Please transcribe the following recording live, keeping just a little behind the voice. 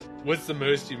What's the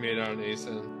most you made on an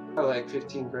ASIN? Like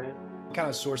 15 grand. What kind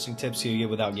of sourcing tips can you give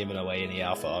without giving away any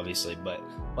alpha, obviously, but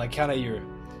like kind of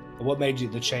what made you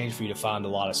the change for you to find a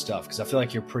lot of stuff? Because I feel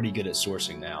like you're pretty good at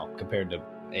sourcing now compared to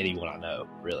anyone I know,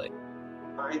 really.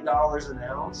 $9 an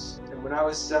ounce, and when I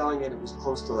was selling it, it was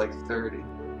close to like 30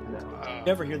 an ounce. You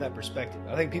never hear that perspective.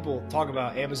 I think people talk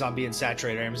about Amazon being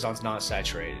saturated or Amazon's not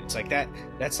saturated. It's like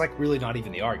that's like really not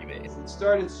even the argument. If it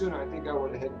started sooner, I think I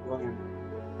would have hit $1 million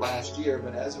last year,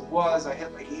 but as it was, I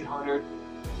hit like 800.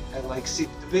 And like, see,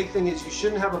 the big thing is you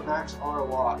shouldn't have a max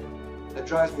ROI. That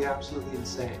drives me absolutely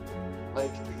insane.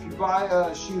 Like, if you buy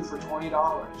a shoe for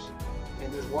 $20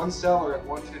 and there's one seller at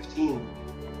 $115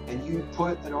 and you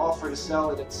put an offer to sell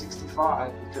it at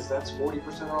 $65 because that's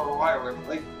 40% ROI or whatever,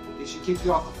 like, they should kick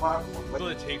you off the platform.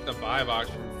 Like, to take the buy box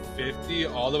from 50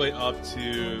 all the way up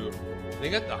to, I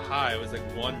think at the high, it was like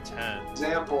 110.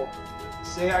 Example,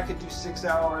 say I could do 6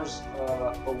 hours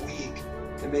a week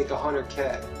and make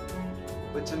 100K.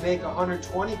 But to make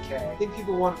 120K, I think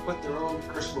people want to put their own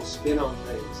personal spin on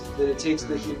things. That it takes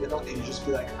the humility to just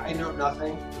be like, I know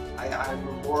nothing. I'm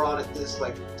a moron at this.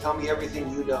 Like, tell me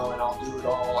everything you know, and I'll do it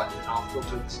all, and then I'll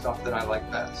filter the stuff that I like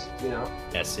best. You know?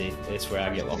 Yeah, see, it's where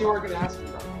I get lost. You weren't going to ask me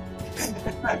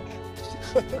that.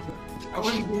 I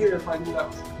wouldn't be here if I knew that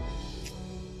was.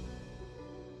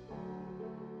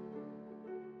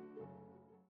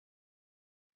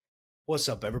 What's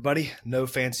up, everybody? No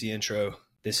fancy intro.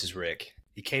 This is Rick.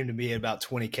 He came to me at about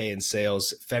 20K in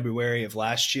sales February of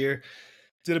last year.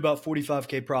 Did about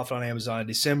 45K profit on Amazon in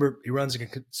December. He runs a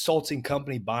consulting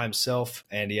company by himself,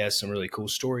 and he has some really cool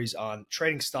stories on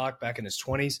trading stock back in his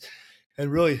 20s. And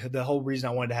really, the whole reason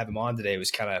I wanted to have him on today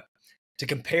was kind of to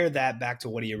compare that back to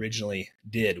what he originally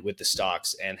did with the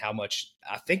stocks and how much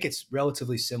I think it's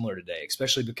relatively similar today,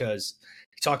 especially because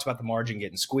he talked about the margin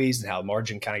getting squeezed and how the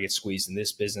margin kind of gets squeezed in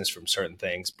this business from certain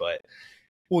things, but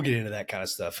we'll get into that kind of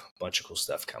stuff. A bunch of cool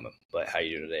stuff coming. But how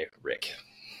you doing today, Rick?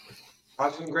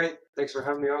 I'm doing great. Thanks for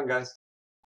having me on, guys.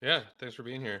 Yeah, thanks for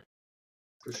being here.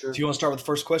 For sure. Do you want to start with the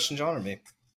first question, John, or me?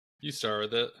 You start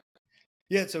with it.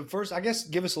 Yeah, so first, I guess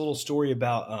give us a little story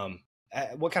about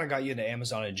what kind of got you into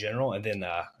Amazon in general, and then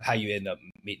how you ended up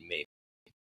meeting me.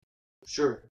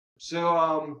 Sure.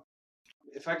 So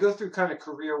if I go through kind of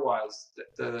career-wise,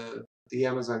 the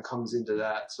Amazon comes into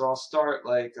that. So I'll start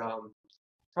like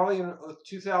probably in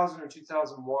 2000 or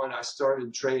 2001, I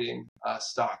started trading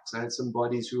stocks. I had some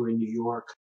buddies who were in New York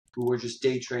who were just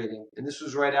day trading. And this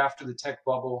was right after the tech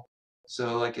bubble.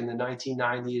 So like in the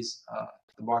 1990s,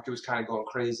 the market was kind of going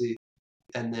crazy.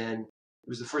 And then it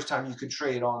was the first time you could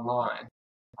trade online.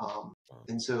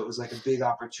 And so it was like a big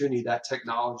opportunity. That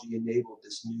technology enabled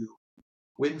this new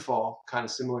windfall, kind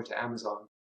of similar to Amazon.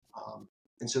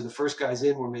 And so the first guys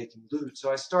in were making loot.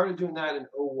 So I started doing that in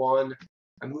 2001.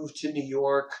 I moved to New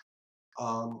York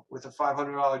with a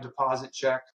 $500 deposit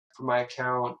check for my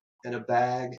account and a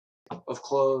bag of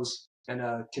clothes and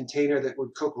a container that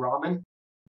would cook ramen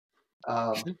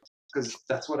because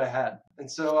that's what I had.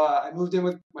 And so I moved in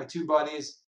with my two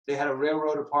buddies. They had a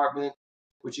railroad apartment,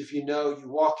 which if you know, you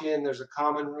walk in, there's a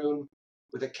common room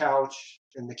with a couch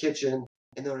and the kitchen.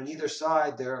 And then on either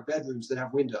side, there are bedrooms that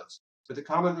have windows. But the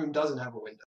common room doesn't have a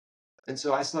window. And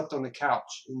so I slept on the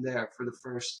couch in there for the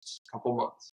first couple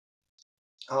months.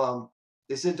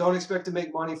 They said, don't expect to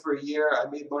make money for a year. I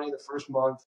made money the first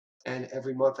month, and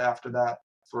every month after that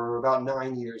for about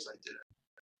 9 years I did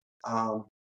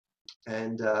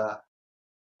it.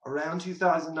 Around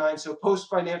 2009, so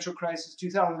post-financial crisis,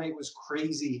 2008 was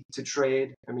crazy to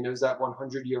trade. I mean, it was that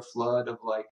 100-year flood of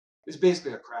like, it was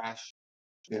basically a crash,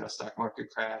 stock market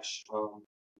crash.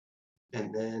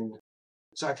 And then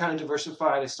so I kind of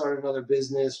diversified. I started another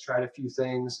business, tried a few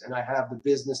things, and I have the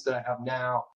business that I have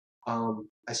now.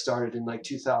 I started in like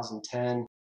 2010,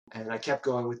 and I kept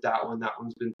going with that one. That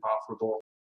one's been profitable,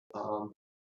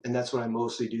 and that's what I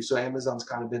mostly do. So Amazon's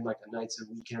kind of been like a nights and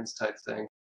weekends type thing.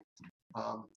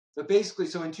 But basically,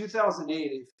 so in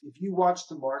 2008, if you watch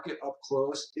the market up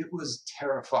close, it was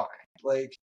terrifying.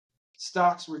 Like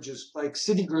stocks were just like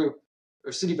Citigroup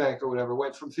or Citibank or whatever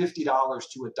went from $50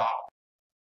 to $1.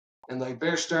 And like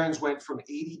Bear Stearns went from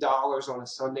 $80 on a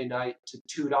Sunday night to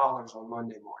 $2 on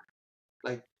Monday morning.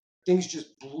 Like things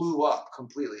just blew up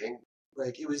completely. And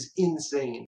like it was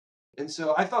insane. And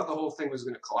so I thought the whole thing was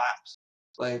going to collapse.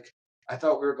 Like I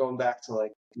thought we were going back to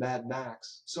like Mad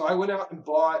Max. So I went out and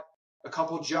bought a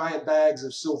couple giant bags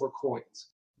of silver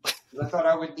coins. And I thought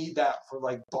I would need that for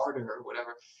like barter or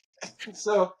whatever.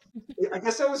 So I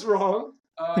guess I was wrong,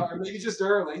 or maybe just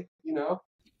early,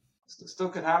 still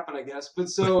could happen, I guess. But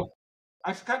so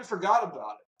I kind of forgot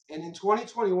about it. And in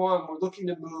 2021, we're looking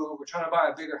to move. We're trying to buy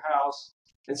a bigger house.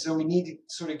 And so we need to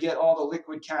sort of get all the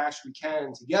liquid cash we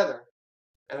can together.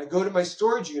 And I go to my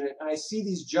storage unit and I see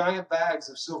these giant bags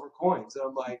of silver coins. And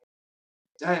I'm like,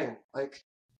 dang, like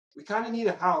we kind of need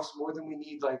a house more than we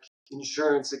need like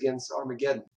insurance against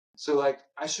Armageddon. So like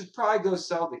I should probably go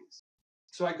sell these.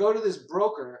 So I go to this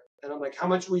broker and I'm like, how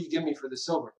much will you give me for the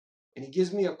silver? And he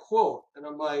gives me a quote. And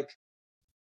I'm like,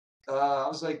 I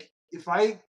was like, if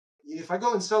I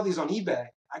go and sell these on eBay,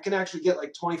 I can actually get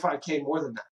like 25K more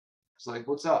than that. I was like,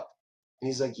 what's up? And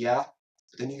he's like, yeah,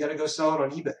 but then you got to go sell it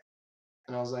on eBay.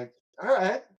 And I was like, all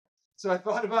right. So I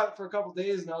thought about it for a couple of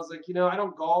days and I was like, I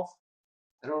don't golf.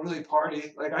 I don't really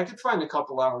party. Like I could find a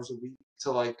couple hours a week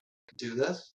to like do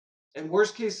this. And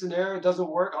worst case scenario, it doesn't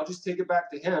work. I'll just take it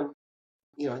back to him,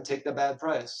 and take the bad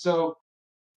price. So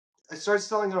I started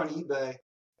selling it on eBay.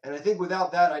 And I think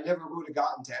without that, I never would have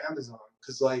gotten to Amazon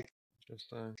because like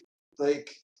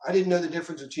I didn't know the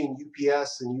difference between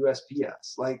UPS and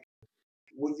USPS. Like,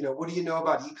 what do you know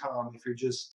about e-com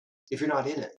if you're not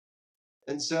in it?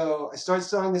 And so I started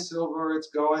selling the silver. It's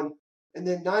going, and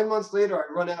then 9 months later,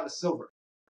 I run out of silver,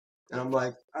 and I'm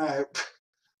like, all right,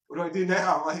 what do I do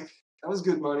now? Like, that was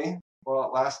good money while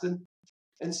it lasted.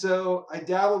 And so I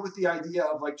dabbled with the idea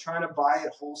of like trying to buy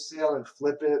it wholesale and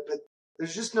flip it, but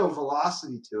there's just no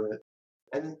velocity to it.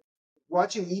 And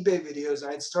watching eBay videos,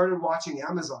 I had started watching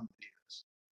Amazon videos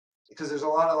because there's a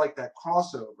lot of like that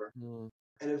crossover. Mm.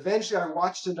 And eventually I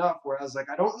watched enough where I was like,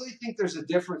 I don't really think there's a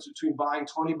difference between buying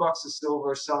 $20 of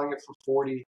silver, selling it for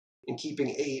 40 and keeping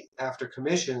 8 after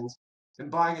commissions, and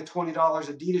buying a $20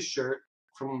 Adidas shirt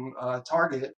from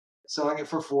Target, selling it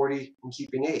for 40 and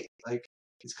keeping 8. Like,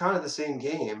 it's kind of the same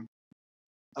game.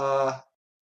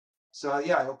 So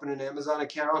yeah, I opened an Amazon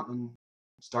account and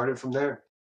started from there.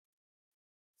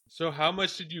 So how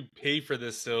much did you pay for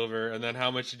this silver, and then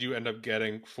how much did you end up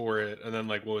getting for it, and then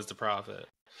like what was the profit?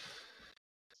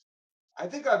 I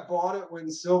think I bought it when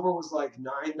silver was like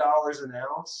 $9 an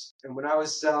ounce, and when I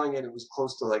was selling it, it was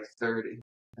close to like 30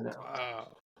 an ounce.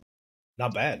 Wow,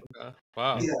 not bad. Okay.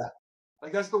 Wow. Yeah,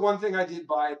 like that's the one thing I did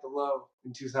buy at the low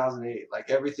in 2008. Like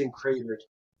everything cratered,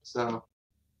 so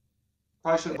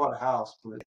probably should have bought a house,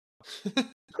 but.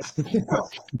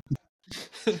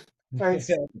 Thanks.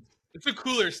 It's a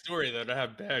cooler story though to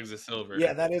have bags of silver.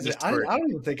 Yeah, that is. I don't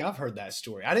even think I've heard that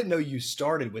story. I didn't know you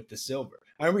started with the silver.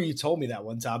 I remember you told me that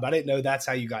one time, but I didn't know that's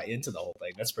how you got into the whole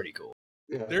thing. That's pretty cool.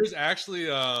 Yeah. There's actually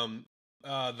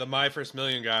the My First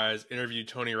Million guys interviewed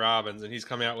Tony Robbins, and he's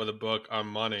coming out with a book on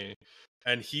money.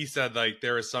 And he said like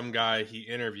there was some guy he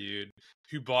interviewed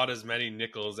who bought as many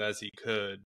nickels as he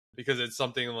could because it's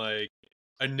something like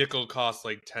a nickel costs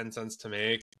like 10 cents to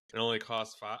make. It only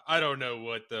costs 5. I don't know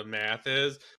what the math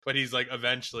is, but he's like,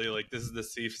 eventually, like, this is the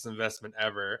safest investment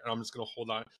ever, and I'm just gonna hold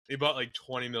on. He bought like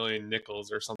 20 million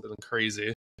nickels or something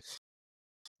crazy.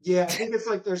 Yeah, I think it's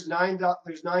like there's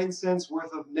 9 cents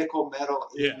worth of nickel metal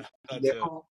in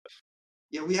nickel.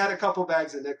 Yeah, we had a couple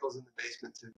bags of nickels in the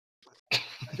basement too.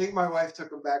 I think my wife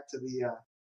took them back to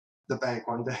the bank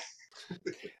one day.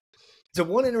 So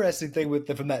one interesting thing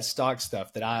from that stock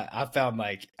stuff that I found,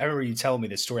 like, I remember you telling me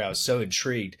this story. I was so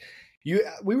intrigued.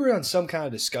 We were on some kind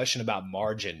of discussion about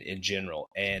margin in general,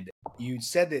 and you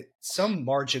said that some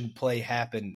margin play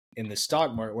happened in the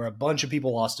stock market where a bunch of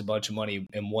people lost a bunch of money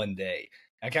in one day.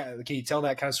 Can you tell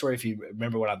that kind of story if you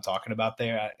remember what I'm talking about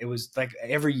there? It was like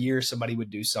every year somebody would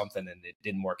do something and it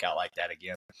didn't work out like that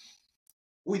again.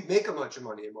 We'd make a bunch of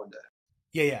money in one day.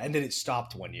 Yeah, and then it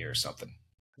stopped one year or something.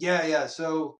 Yeah.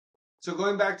 So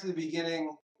going back to the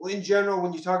beginning, well, in general,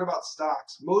 when you talk about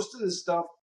stocks, most of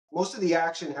the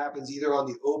action happens either on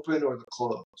the open or the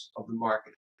close of the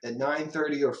market at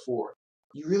 9:30 or 4.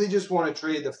 You really just want to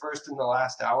trade the first and the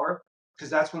last hour because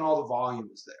that's when all the volume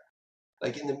is there.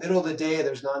 Like in the middle of the day,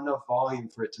 there's not enough volume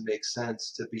for it to make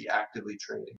sense to be actively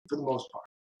trading for the most part.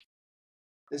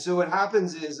 And so what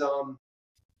happens is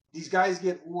these guys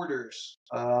get orders.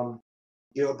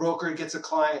 A broker gets a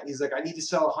client and he's like, I need to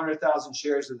sell 100,000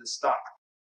 shares of this stock.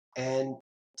 And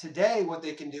today what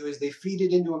they can do is they feed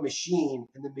it into a machine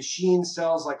and the machine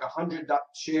sells like 100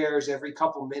 shares every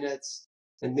couple minutes.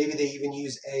 And maybe they even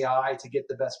use AI to get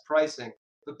the best pricing.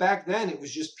 But back then it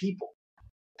was just people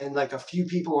and like a few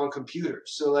people on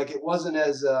computers. So like it wasn't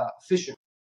as efficient.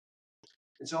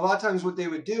 And so a lot of times what they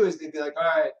would do is they'd be like, all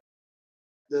right,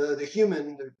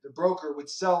 the broker would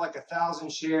sell like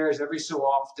 1,000 shares every so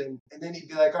often. And then he'd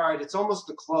be like, all right, it's almost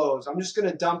the close. I'm just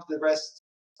going to dump the rest.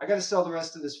 I got to sell the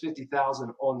rest of this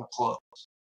 50,000 on the close.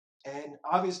 And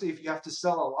obviously, if you have to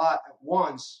sell a lot at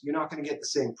once, you're not going to get the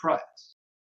same price,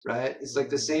 right? It's like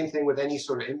the same thing with any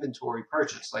sort of inventory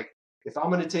purchase. Like if I'm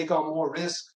going to take on more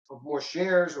risk of more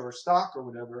shares or stock or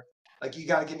whatever, like you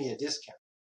got to give me a discount.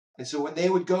 And so when they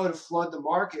would go to flood the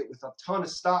market with a ton of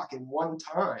stock in one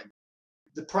time,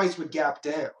 the price would gap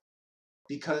down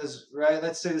because, right,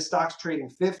 let's say the stock's trading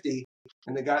 50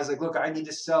 and the guy's like, look, I need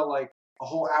to sell like a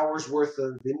whole hour's worth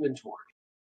of inventory.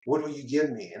 What will you give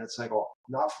me? And it's like, oh,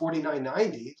 not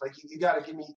 $49.90. Like you got to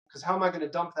give me, because how am I going to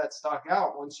dump that stock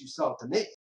out once you sell it to me?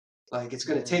 Like it's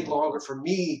going to take longer for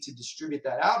me to distribute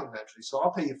that out eventually. So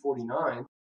I'll pay you 49,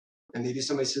 and maybe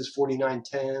somebody says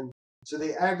 49.10. So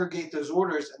they aggregate those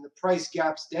orders and the price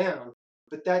gaps down.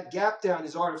 But that gap down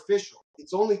is artificial.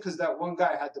 It's only because that one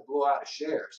guy had to blow out his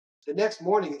shares. The next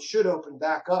morning it should open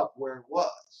back up where it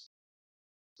was.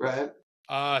 Right?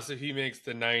 So he makes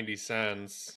the 90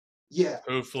 cents. Yeah.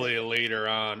 Hopefully later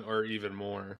on or even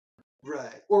more.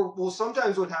 Right. Or, well,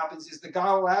 sometimes what happens is the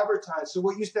guy will advertise. So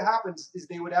what used to happen is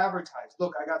they would advertise,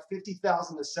 look, I got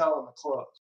 50,000 to sell on the close.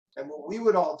 And what we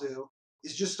would all do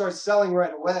is just start selling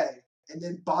right away and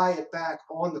then buy it back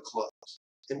on the close.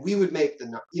 And we would make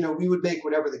we would make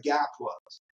whatever the gap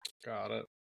was. Got it.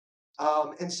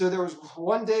 And so there was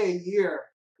one day a year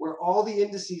where all the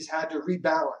indices had to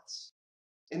rebalance.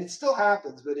 And it still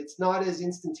happens, but it's not as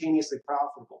instantaneously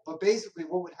profitable. But basically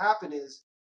what would happen is,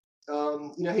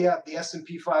 you have the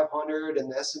S&P 500 and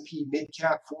the S&P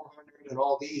Mid-Cap 400 and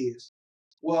all these.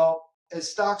 Well, as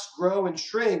stocks grow and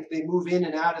shrink, they move in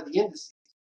and out of the indices.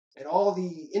 And all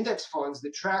the index funds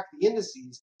that track the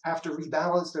indices have to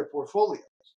rebalance their portfolios.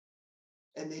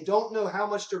 And they don't know how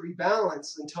much to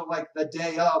rebalance until like the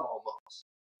day of almost.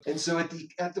 And so at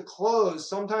the close,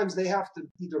 sometimes they have to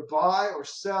either buy or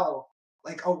sell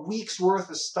like a week's worth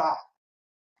of stock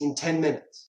in 10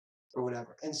 minutes or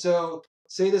whatever. And so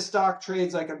say the stock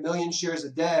trades like 1 million shares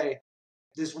a day.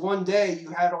 This one day you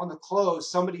had on the close,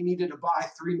 somebody needed to buy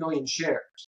 3 million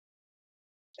shares.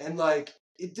 And like,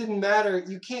 it didn't matter.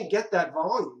 You can't get that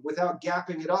volume without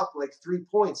gapping it up like 3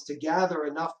 points to gather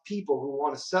enough people who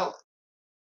want to sell it.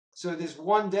 So this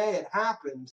one day it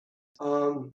happened.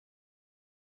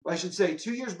 I should say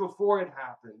 2 years before it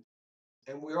happened,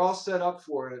 and we were all set up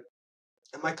for it.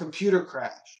 And my computer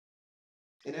crashed.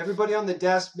 And everybody on the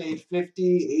desk made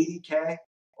 50, 80K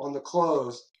on the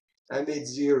close. I made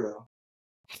 0.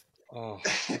 Oh,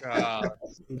 God.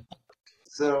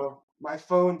 So my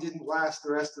phone didn't last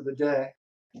the rest of the day.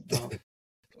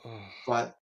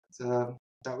 But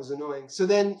that was annoying. So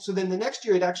then the next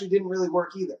year, it actually didn't really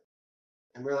work either.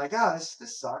 And we're like,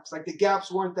 this sucks. Like the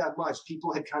gaps weren't that much.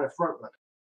 People had kind of front run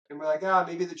it. And we're like,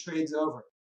 maybe the trade's over.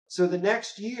 So the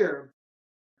next year,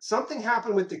 something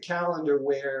happened with the calendar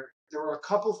where there were a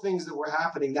couple things that were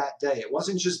happening that day. It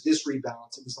wasn't just this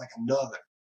rebalance. It was like another.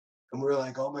 And we were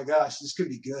like, oh my gosh, this could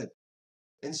be good.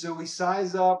 And so we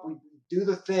size up, we do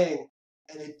the thing,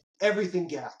 and everything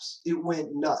gaps. It went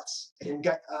nuts. And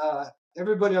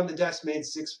everybody on the desk made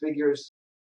 6 figures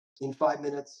in 5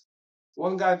 minutes.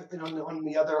 One guy on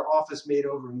the other office made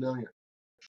over $1 million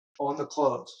on the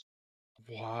close.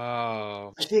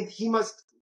 Wow. I think he must.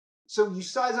 So you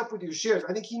size up with your shares.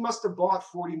 I think he must have bought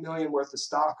 40 million worth of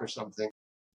stock or something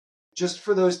just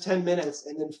for those 10 minutes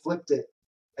and then flipped it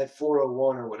at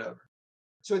 401 or whatever.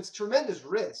 So it's tremendous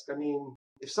risk. I mean,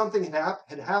 if something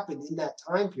had happened in that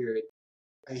time period,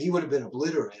 he would have been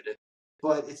obliterated.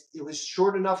 But it was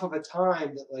short enough of a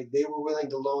time that like they were willing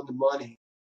to loan the money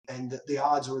and the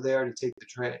odds were there to take the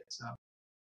trade. So,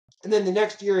 and then the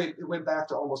next year it went back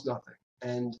to almost nothing.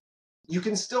 And you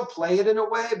can still play it in a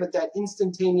way, but that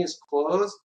instantaneous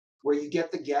close where you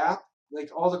get the gap, like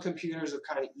all the computers have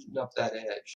kind of eaten up that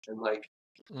edge, and like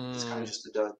it's kind of just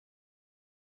a dud.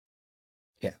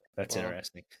 Yeah, that's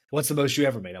interesting. What's the most you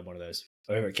ever made on one of those?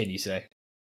 Or can you say?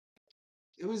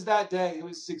 It was that day. It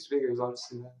was 6 figures,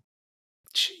 honestly.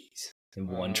 Jeez, in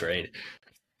one trade.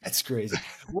 That's crazy.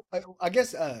 I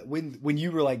guess when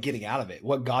you were like getting out of it,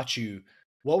 what got you?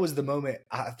 What was the moment?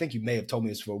 I think you may have told me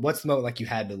this before. What's the moment like you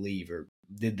had to leave, or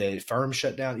did the firm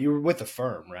shut down? You were with the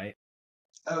firm, right?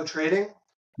 Oh, trading?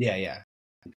 Yeah.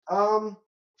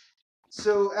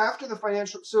 So after the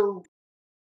financial,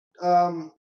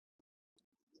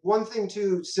 one thing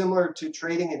too, similar to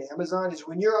trading in Amazon, is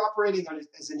when you're operating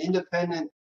as an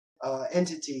independent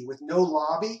entity with no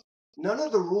lobby, none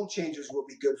of the rule changes will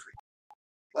be good for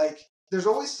you. Like, there's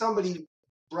always somebody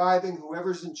bribing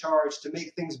whoever's in charge to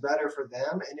make things better for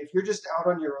them. And if you're just out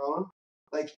on your own,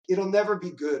 like, it'll never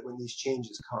be good when these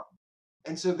changes come.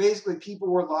 And so basically people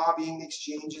were lobbying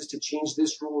exchanges to change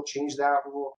this rule, change that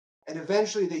rule. And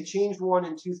eventually they changed one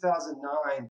in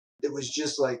 2009 that was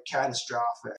just like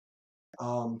catastrophic.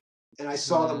 And I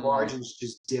saw the margins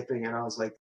just dipping, and I was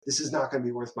like, this is not going to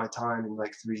be worth my time in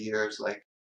like 3 years. Like,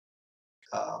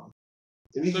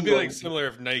 it'd be like similar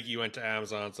if Nike went to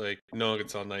Amazon. It's like, no one can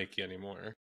sell Nike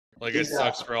anymore. Like it sucks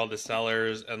Exactly. for all the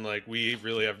sellers, and like we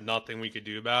really have nothing we could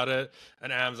do about it.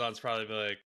 And Amazon's probably be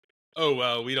like, oh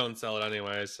well, we don't sell it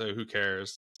anyway, so who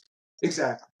cares?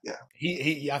 Exactly.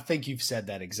 Yeah. I think you've said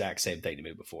that exact same thing to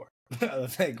me before. I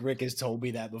think Rick has told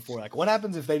me that before. Like, what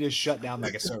happens if they just shut down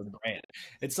like a certain brand?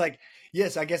 It's like,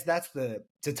 yes, I guess that's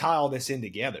to tie all this in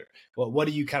together. Well, what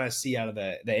do you kind of see out of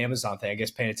the Amazon thing? I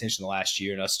guess paying attention to last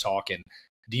year and us talking.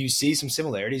 Do you see some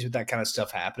similarities with that kind of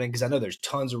stuff happening? Because I know there's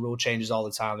tons of rule changes all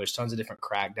the time. There's tons of different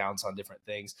crackdowns on different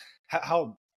things.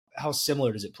 How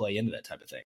similar does it play into that type of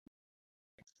thing?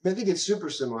 I think it's super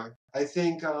similar. I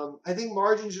think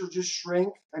margins will just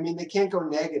shrink. I mean, they can't go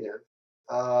negative,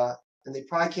 and they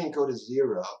probably can't go to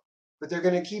zero, but they're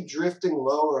going to keep drifting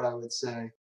lower, I would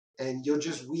say. And you'll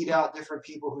just weed out different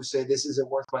people who say this isn't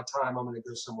worth my time. I'm going to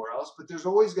go somewhere else. But there's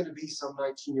always going to be some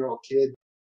 19-year-old kid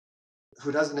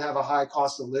who doesn't have a high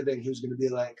cost of living who's going to be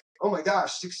like, oh my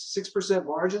gosh, 6%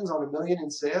 margins on $1 million in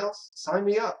sales, sign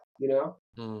me up, you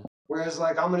know. Whereas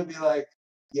like I'm going to be like,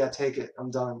 yeah, take it.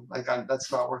 I'm done. Like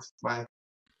that's not worth my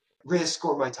risk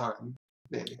or my time,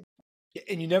 maybe.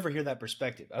 And you never hear that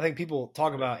perspective. I think people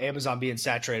talk about Amazon being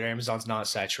saturated or Amazon's not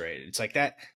saturated. It's like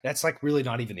that's like really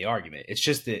not even the argument. It's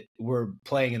just that we're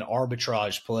playing an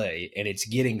arbitrage play and it's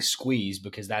getting squeezed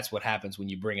because that's what happens when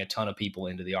you bring a ton of people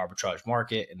into the arbitrage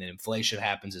market, and then inflation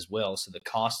happens as well. So the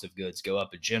cost of goods go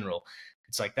up in general.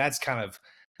 It's like I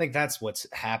think that's what's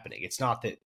happening. It's not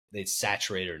that it's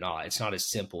saturated or not. It's not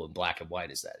as simple and black and white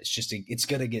as that. It's just it's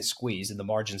going to get squeezed, and the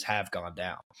margins have gone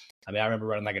down. I mean, I remember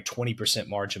running like a 20%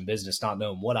 margin business, not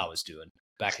knowing what I was doing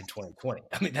back in 2020.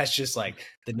 I mean, that's just like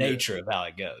the nature of how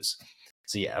it goes.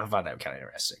 So yeah, I find that kind of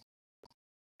interesting.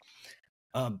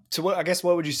 So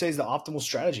what would you say is the optimal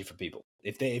strategy for people?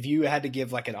 If you had to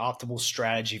give like an optimal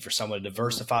strategy for someone to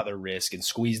diversify their risk and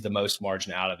squeeze the most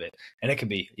margin out of it, and it can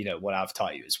be, what I've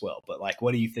taught you as well, but like,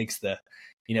 what do you think's the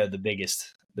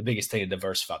biggest thing to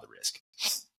diversify the risk?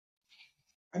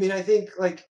 I mean, I think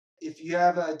like if you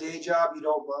have a day job you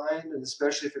don't mind, and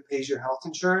especially if it pays your health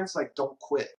insurance, like don't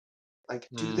quit. Like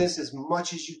do this as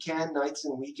much as you can, nights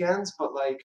and weekends, but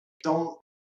like don't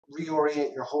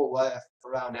reorient your whole life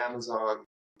around Amazon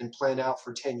and plan out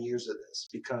for 10 years of this,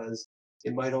 because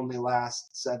it might only last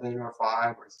 7 or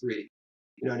 5 or 3.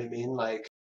 You know what I mean? Like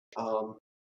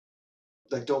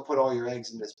don't put all your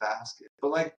eggs in this basket.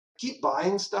 But like keep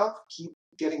buying stuff, keep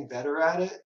getting better at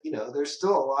it. There's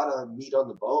still a lot of meat on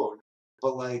the bone,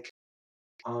 but like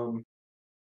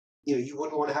you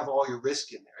wouldn't want to have all your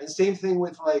risk in there. And same thing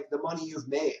with like the money you've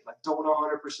made. Like don't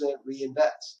 100%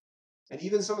 reinvest. And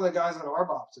even some of the guys on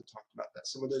RBOPs have talked about that.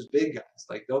 Some of those big guys,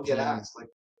 like they'll get asked, like,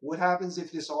 what happens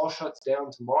if this all shuts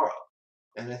down tomorrow?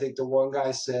 And I think the one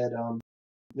guy said,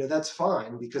 that's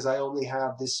fine because I only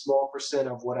have this small percent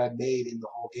of what I made in the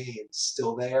whole game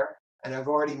still there. And I've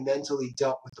already mentally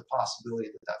dealt with the possibility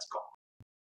that that's gone.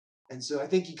 And so I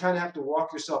think you kind of have to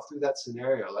walk yourself through that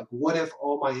scenario. Like, what if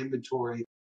all my inventory,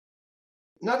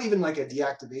 not even like a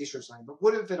deactivation or something, but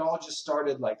what if it all just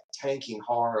started like tanking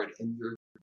hard and you're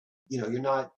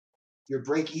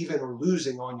break even or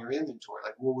losing on your inventory?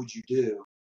 Like, what would you do?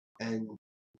 And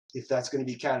if that's going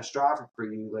to be catastrophic for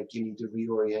you, like you need to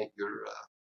reorient your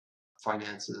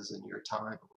finances and your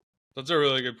time. That's a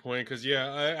really good point, because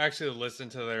I actually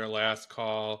listened to their last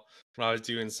call when I was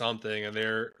doing something, and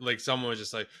they're like, someone was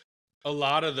just like, a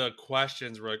lot of the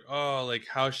questions were like, oh, like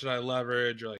how should I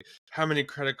leverage, or like how many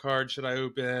credit cards should I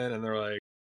open? And they're like,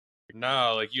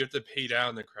 no, like you have to pay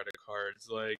down the credit cards.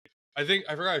 Like I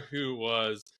forgot who it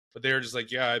was, but they were just like,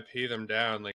 yeah, I pay them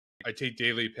down. Like I take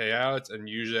daily payouts, and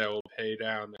usually I will pay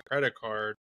down the credit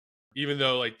card, even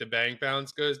though like the bank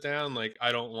balance goes down. Like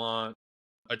I don't want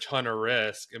a ton of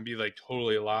risk and be like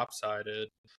totally lopsided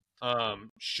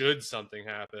should something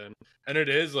happen. And it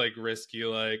is like risky.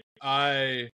 Like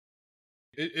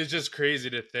it's just crazy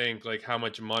to think like how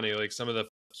much money, like some of the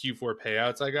Q4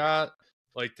 payouts I got,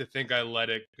 like to think I let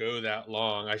it go that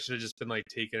long. I should have just been like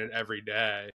taking it every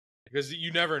day, because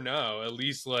you never know. At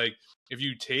least like if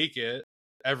you take it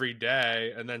every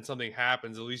day and then something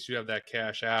happens, at least you have that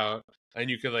cash out and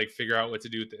you could like figure out what to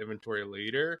do with the inventory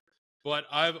later. But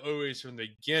I've always from the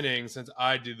beginning, since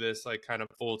I do this like kind of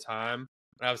full time,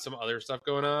 I have some other stuff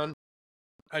going on,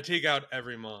 I take out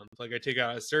every month. Like I take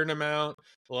out a certain amount,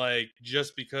 like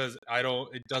just because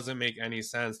it doesn't make any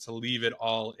sense to leave it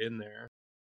all in there.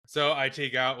 So I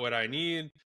take out what I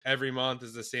need. Every month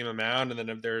is the same amount. And then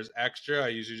if there's extra, I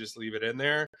usually just leave it in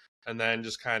there and then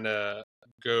just kind of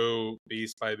go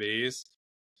base by base.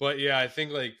 But yeah, I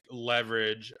think like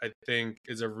leverage, I think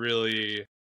is a really,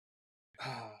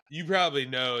 you probably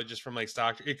know just from like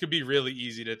stock, it could be really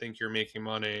easy to think you're making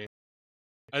money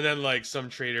and then like some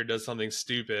trader does something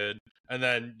stupid, and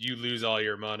then you lose all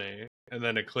your money, and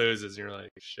then it closes, and you're like,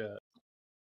 shit.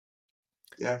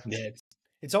 Yeah. Yeah,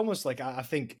 it's almost like I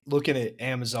think looking at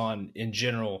Amazon in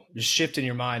general, just shifting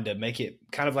your mind to make it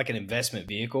kind of like an investment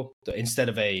vehicle instead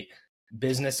of a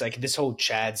business. Like this whole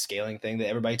Chad scaling thing that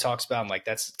everybody talks about, I'm like,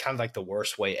 that's kind of like the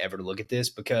worst way ever to look at this,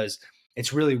 because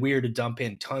it's really weird to dump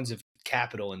in tons of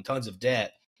capital and tons of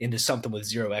debt into something with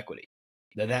zero equity.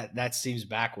 That seems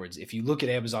backwards. If you look at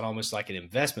Amazon almost like an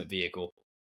investment vehicle,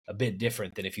 a bit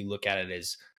different than if you look at it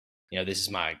as, this is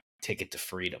my ticket to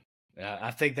freedom.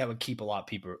 I think that would keep a lot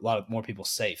more people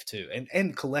safe too,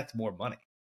 and collect more money,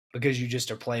 because you just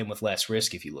are playing with less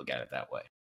risk if you look at it that way.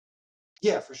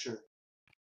 Yeah, for sure.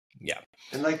 Yeah.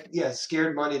 And like, yeah,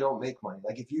 scared money don't make money.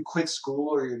 Like if you quit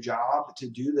school or your job to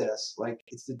do this, like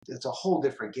it's a whole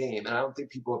different game. And I don't think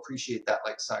people appreciate that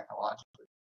like psychologically.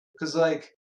 Because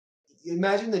like,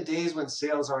 imagine the days when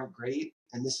sales aren't great,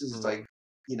 and this is like,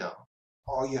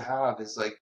 all you have is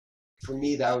like, for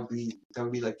me, that would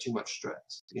be like too much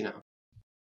stress,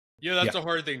 Yeah, that's a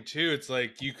hard thing too. It's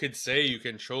like you could say you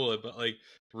control it, but like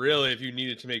really, if you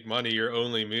needed to make money, your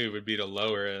only move would be to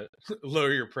lower it,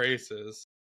 lower your prices,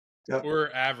 or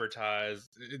advertise.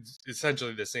 It's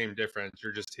essentially the same difference.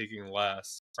 You're just taking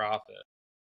less profit.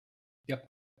 Yep.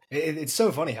 It's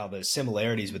so funny how the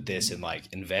similarities with this and like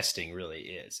investing really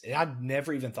is. And I'd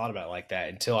never even thought about it like that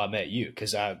until I met you,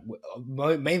 because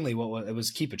mainly it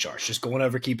was keep a charts, just going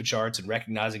over keep a charts and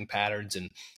recognizing patterns. And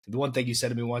the one thing you said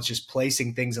to me once, just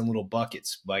placing things in little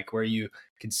buckets, like where you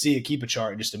can see a keep a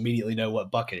chart and just immediately know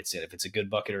what bucket it's in, if it's a good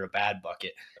bucket or a bad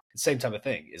bucket. The same type of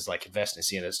thing is like investing,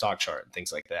 seeing a stock chart and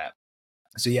things like that.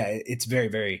 So yeah, it's very,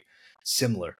 very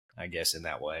similar, I guess, in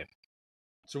that way.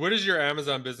 So what does your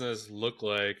Amazon business look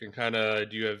like, and kind of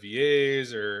do you have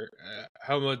VAs, or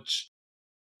how much,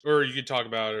 or you can talk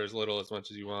about it as little as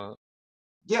much as you want?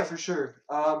 Yeah, for sure.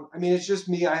 I mean, it's just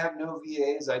me. I have no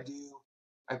VAs.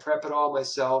 I prep it all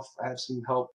myself. I have some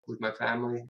help with my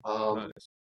family. Nice.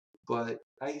 But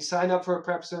I signed up for a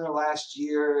prep center last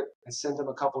year. I sent them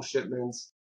a couple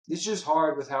shipments. It's just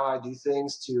hard with how I do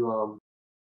things to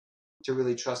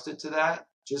really trust it to that.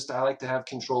 Just I like to have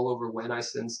control over when I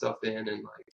send stuff in, and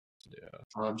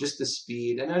like just the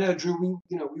speed. And I know Drew,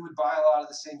 we would buy a lot of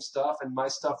the same stuff, and my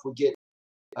stuff would get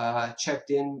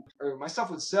checked in, or my stuff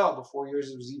would sell before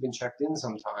yours was even checked in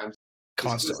sometimes.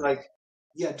 Constantly. Like,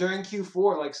 yeah, during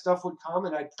Q4, like stuff would come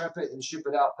and I'd prep it and ship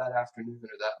it out that afternoon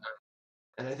or that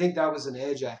night. And I think that was an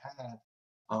edge I had,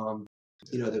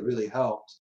 that really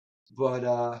helped.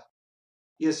 But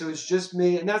yeah, so it's just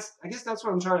me, and I guess that's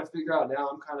what I'm trying to figure out now.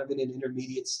 I'm kind of in an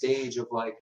intermediate stage of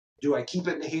like, do I keep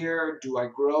it in here? Do I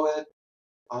grow it?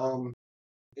 And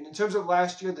in terms of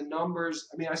last year, the numbers,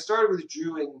 I mean, I started with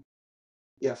Drew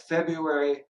in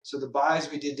February. So the buys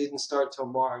we didn't start till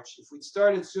March. If we'd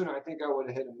started sooner, I think I would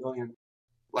have hit 1 million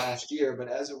last year. But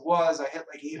as it was, I hit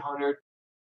like 800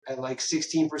 at like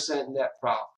 16% net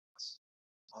profits.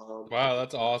 Wow,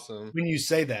 that's awesome. When you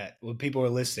say that, when people are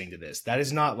listening to this, that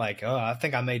is not like, oh, I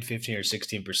think I made 15 or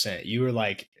 16%. You were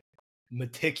like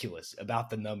meticulous about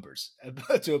the numbers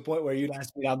to a point where you'd ask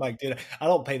me, I'm like, dude, I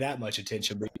don't pay that much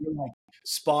attention, but you're like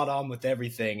spot on with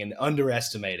everything and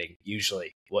underestimating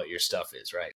usually what your stuff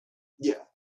is, right? Yeah.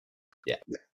 Yeah.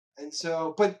 And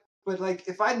so, but like,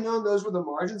 if I'd known those were the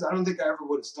margins, I don't think I ever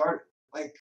would have started.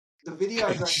 Like, the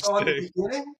videos I saw in the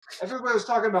beginning, everybody was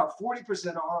talking about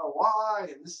 40% ROI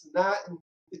and this and that. And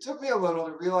it took me a little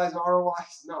to realize ROI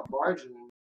is not margin.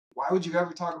 Why would you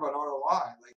ever talk about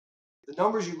ROI? Like, the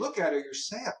numbers you look at are your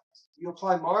sales. You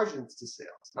apply margins to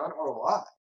sales, not ROI.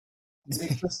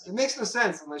 It makes no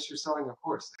sense unless you're selling a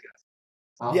course,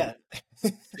 I guess.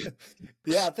 Yeah.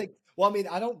 Yeah, I think, well, I mean,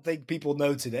 I don't think people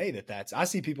know today I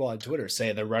see people on Twitter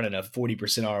saying they're running a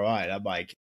 40% ROI. And I'm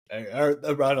like, or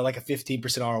running like a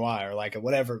 15% ROI or like a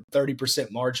whatever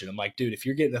 30% margin. I'm like, dude, if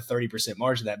you're getting a 30%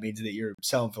 margin, that means that you're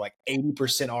selling for like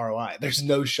 80% ROI. There's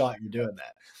no shot you're doing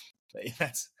that.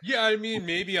 Yeah, I mean,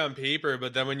 maybe on paper,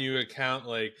 but then when you account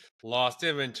like lost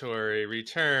inventory,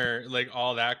 return, like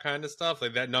all that kind of stuff,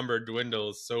 like that number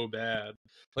dwindles so bad.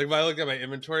 Like if I look at my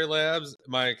inventory labs,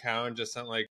 my account just sent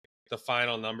like the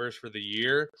final numbers for the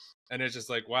year, and it's just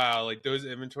like, wow, like those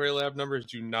inventory lab numbers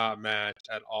do not match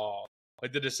at all.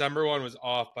 Like the December one was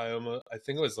off by almost, I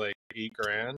think it was like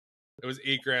 $8,000. It was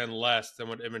 $8,000 less than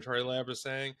what Inventory Lab was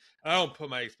saying. I don't put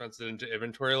my expenses into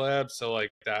Inventory Lab, so like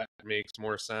that makes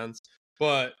more sense.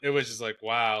 But it was just like,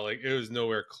 wow, like it was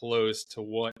nowhere close to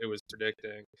what it was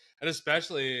predicting. And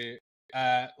especially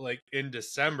at like in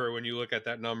December, when you look at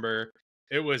that number,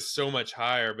 it was so much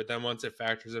higher. But then once it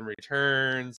factors in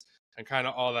returns and kind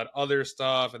of all that other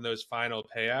stuff and those final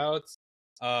payouts,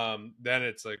 then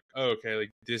it's like, oh, okay,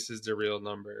 like this is the real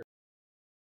number.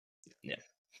 Yeah.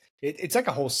 It's like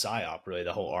a whole psyop, really,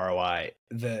 the whole ROI.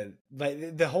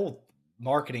 The whole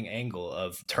marketing angle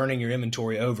of turning your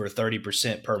inventory over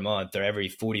 30% per month or every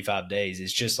 45 days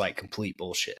is just like complete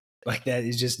bullshit. Like that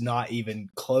is just not even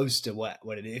close to what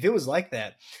it is. If it was like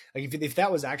that, like if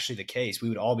that was actually the case, we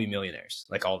would all be millionaires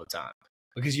like all the time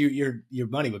because your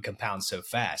money would compound so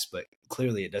fast. But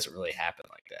clearly, it doesn't really happen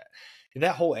like that.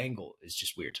 That whole angle is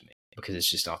just weird to me because it's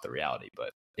just not the reality.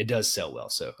 But it does sell well,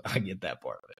 so I get that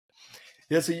part of it.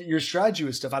 Yeah, so your strategy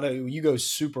with stuff, I know you go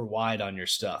super wide on your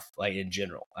stuff, like in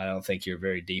general. I don't think you're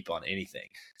very deep on anything.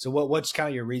 So what's kind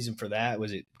of your reason for that?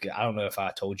 Was it, I don't know if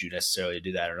I told you necessarily to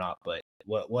do that or not, but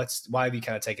why have you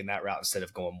kind of taken that route instead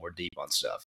of going more deep on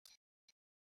stuff?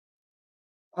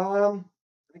 I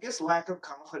guess lack of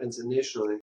confidence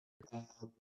initially. Um,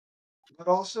 but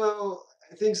also,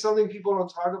 I think something people don't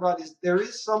talk about is there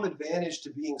is some advantage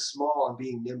to being small and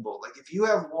being nimble. Like if you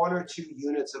have 1 or 2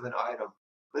 units of an item,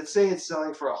 let's say it's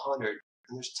selling for 100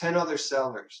 and there's 10 other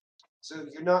sellers. So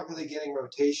you're not really getting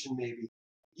rotation maybe.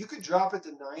 You could drop it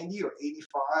to 90 or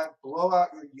 85, blow out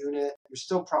your unit, you're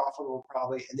still profitable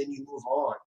probably, and then you move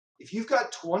on. If you've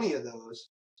got 20 of those,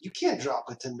 you can't drop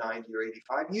it to 90 or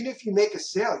 85. Even if you make a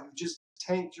sale, you just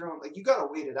tanked your own, like you got to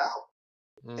wait it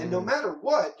out. And no matter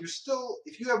what, you're still,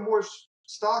 if you have more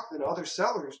stock than other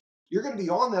sellers, you're going to be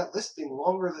on that listing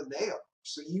longer than they are.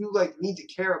 So you like need to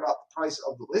care about the price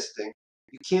of the listing.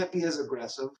 You can't be as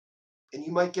aggressive and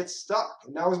you might get stuck.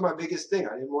 And that was my biggest thing.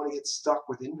 I didn't want to get stuck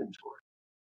with inventory.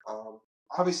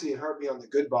 Obviously it hurt me on the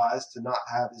good buys to not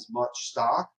have as much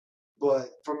stock, but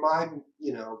for my,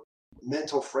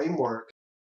 mental framework,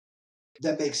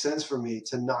 that makes sense for me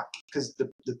to not, because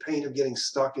the pain of getting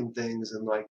stuck in things and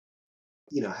like,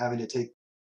 having to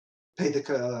pay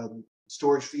the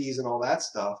storage fees and all that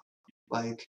stuff,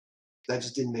 like that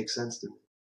just didn't make sense to me.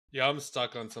 Yeah, I'm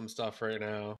stuck on some stuff right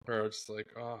now where it's like,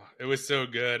 oh, it was so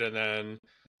good, and then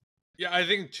yeah, I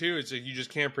think too, it's like you just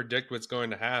can't predict what's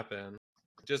going to happen.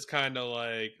 Just kind of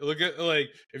like look at like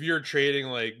if you're trading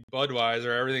like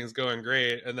Budweiser, everything's going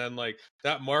great, and then like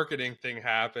that marketing thing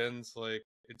happens, like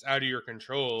it's out of your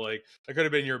control. Like that could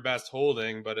have been your best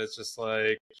holding, but it's just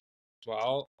like,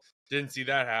 well, didn't see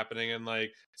that happening. And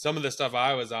like some of the stuff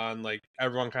I was on, like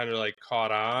everyone kind of like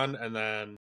caught on, and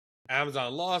then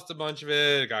Amazon lost a bunch of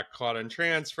it, got caught in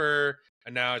transfer,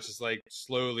 and now it's just like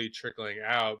slowly trickling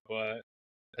out. But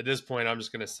at this point, I'm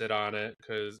just going to sit on it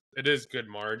because it is good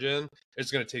margin.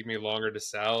 It's going to take me longer to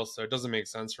sell, so it doesn't make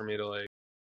sense for me to like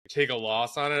take a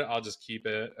loss on it. I'll just keep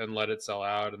it and let it sell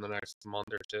out in the next month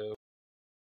or two.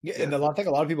 Yeah, and I think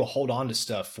a lot of people hold on to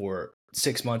stuff for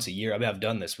 6 months, a year. I mean, I've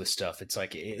done this with stuff. It's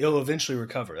like it'll eventually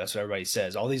recover. That's what everybody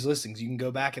says. All these listings, you can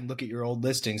go back and look at your old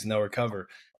listings and they'll recover.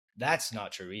 That's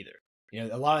not true either.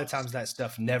 A lot of times that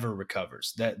stuff never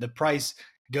recovers. That the price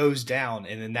goes down,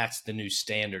 and then that's the new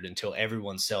standard until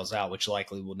everyone sells out, which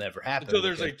likely will never happen. Until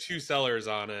there's like 2 sellers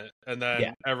on it, and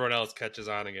then everyone else catches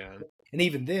on again. And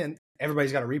even then,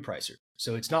 everybody's got a repricer.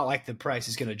 So it's not like the price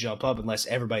is going to jump up unless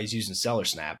everybody's using seller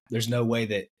snap. There's no way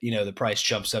that, the price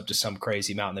jumps up to some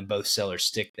crazy amount and then both sellers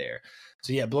stick there.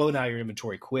 So yeah, blowing out your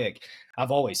inventory quick. I've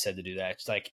always said to do that. It's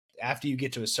like after you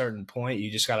get to a certain point,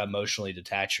 you just got to emotionally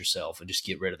detach yourself and just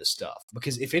get rid of the stuff.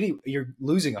 Because you're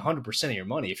losing 100% of your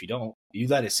money if you don't. You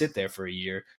let it sit there for a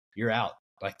year, you're out.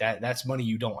 Like that's money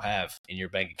you don't have in your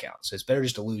bank account. So it's better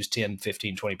just to lose 10,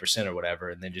 15, 20% or whatever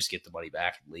and then just get the money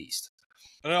back at least.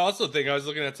 And I also think I was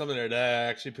looking at something today. I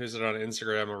actually posted on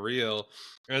Instagram a reel.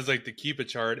 It was like the Keep It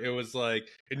chart. It was like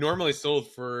it normally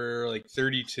sold for like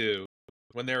 32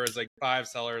 when there was like 5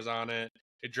 sellers on it.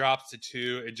 It drops to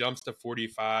 2. It jumps to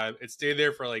 45. It stayed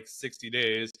there for like 60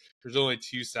 days. There's only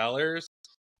 2 sellers.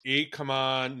 8 come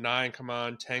on, 9 come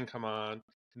on, 10 come on.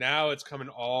 Now it's coming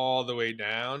all the way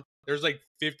down. There's like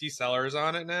 50 sellers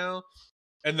on it now.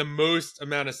 And the most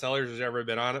amount of sellers there's ever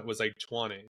been on it was like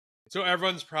 20. So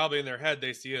everyone's probably in their head,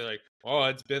 they see it like, oh,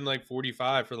 it's been like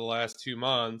 45 for the last 2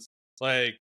 months.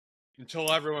 Like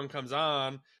until everyone comes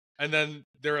on. And then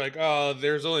they're like, oh,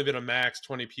 there's only been a max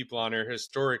 20 people on here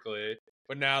historically.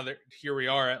 But now here we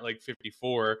are at like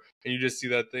 54. And you just see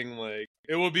that thing like,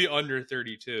 it will be under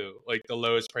 32. Like the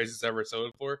lowest price it's ever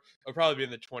sold for. It'll probably be in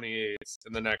the 28s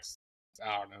in the next,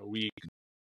 I don't know, week,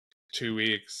 2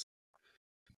 weeks.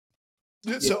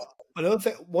 So another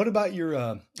thing, what about your,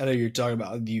 I know you're talking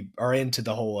about, you are into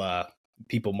the whole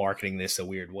people marketing this a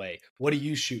weird way. What do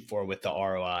you shoot for with the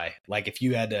ROI? Like if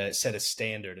you had to set a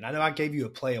standard, and I know I gave you a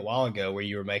play a while ago where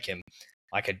you were making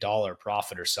like $1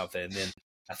 profit or something, and then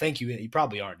I think you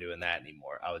probably aren't doing that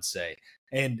anymore, I would say.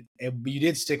 And you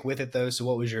did stick with it though. So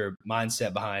what was your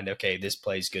mindset behind, okay, this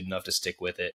play's good enough to stick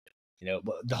with it? You know,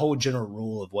 the whole general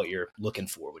rule of what you're looking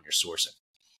for when you're sourcing.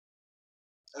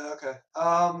 Okay.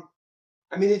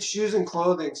 I mean, it's shoes and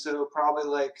clothing, so probably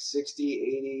like 60,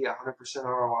 80, 100%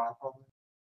 ROI probably.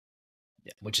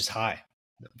 Yeah, which is high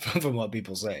from what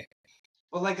people say.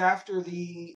 But like after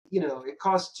it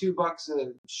costs $2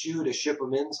 a shoe to ship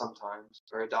them in sometimes,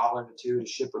 or $1 to $2 to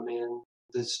ship them in.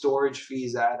 The storage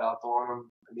fees add up on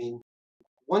them. I mean,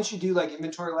 once you do like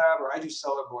inventory lab, or I do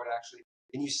seller board actually,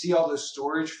 and you see all those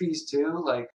storage fees too,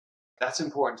 like that's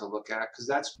important to look at because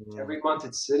that's every month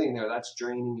it's sitting there. That's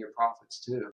draining your profits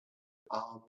too.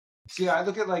 So yeah, I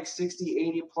look at like 60,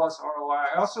 80 plus ROI.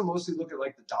 I also mostly look at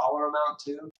like the dollar amount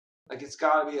too. Like it's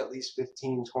got to be at least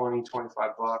 15, 20, $25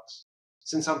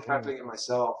 since I'm calculating it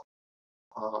myself.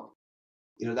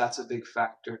 That's a big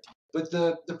factor. But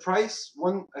the price,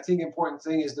 one I think important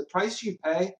thing is the price you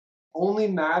pay only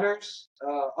matters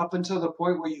up until the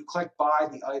point where you click buy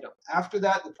the item. After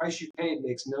that, the price you paid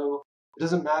it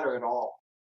doesn't matter at all.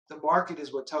 The market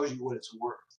is what tells you what it's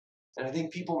worth. And I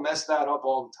think people mess that up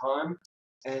all the time.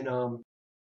 And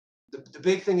the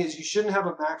big thing is you shouldn't have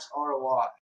a max ROI.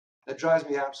 That drives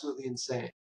me absolutely insane.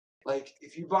 Like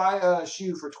if you buy a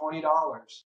shoe for $20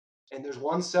 and there's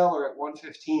one seller at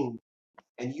 $115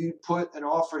 and you put an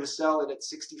offer to sell it at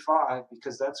 $65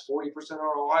 because that's 40% ROI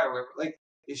or whatever, like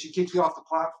it should kick you off the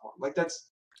platform. Like that's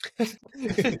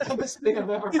the dumbest thing I've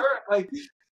ever heard. Like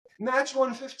match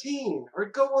 115 or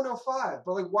go 105.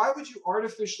 But like why would you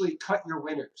artificially cut your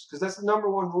winners? Because that's the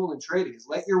number one rule in trading is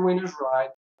let your winners ride,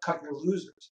 cut your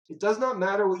losers. It does not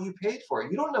matter what you paid for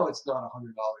it. You don't know it's not a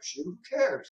 $100 shoe. Who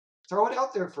cares? Throw it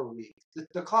out there for a week.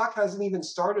 The clock hasn't even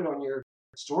started on your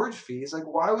storage fees. Like,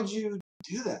 why would you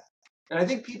do that? And I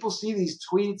think people see these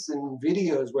tweets and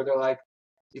videos where they're like,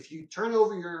 if you turn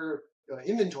over your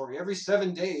inventory every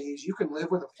 7 days, you can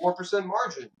live with a 4%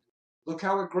 margin. Look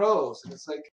how it grows. And it's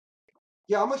like,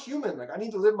 yeah, I'm a human. Like, I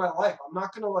need to live my life. I'm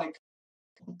not going to like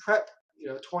prep,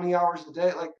 20 hours a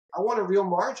day. Like, I want a real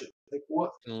margin. Like,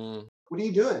 what are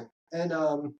you doing? And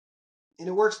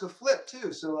it works the flip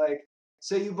too. So like,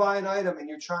 say you buy an item and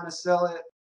you're trying to sell it,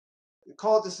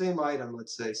 call it the same item,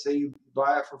 let's say you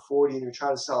buy it for 40 and you're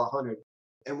trying to sell 100.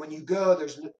 And when you go,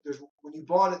 there's when you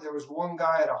bought it, there was one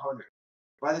guy at 100.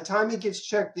 By the time it gets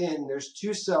checked in, there's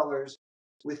two sellers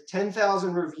with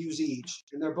 10,000 reviews each,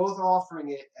 and they're both offering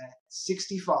it at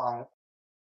 65,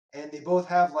 and they both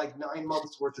have like 9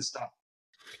 months worth of stock.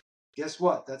 Guess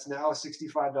what? That's now a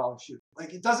 $65 shoe.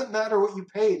 Like, it doesn't matter what you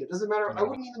paid. It doesn't matter. I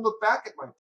wouldn't even look back at my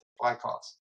buy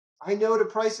cost. I know to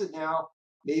price it now,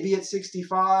 maybe at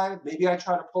 65. Maybe I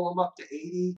try to pull them up to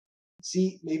 80.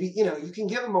 See, maybe, you can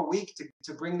give them a week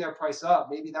to bring their price up.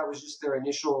 Maybe that was just their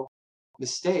initial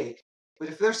mistake. But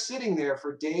if they're sitting there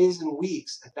for days and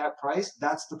weeks at that price,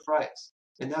 that's the price.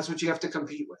 And that's what you have to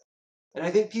compete with. And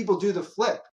I think people do the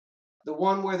flip. The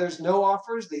one where there's no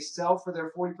offers, they sell for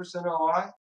their 40% ROI.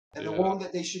 And the one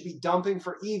that they should be dumping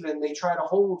for even, they try to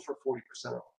hold for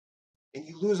 40% off. And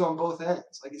you lose on both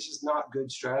ends. Like, it's just not good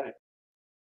strategy.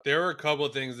 There were a couple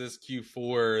of things this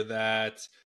Q4 that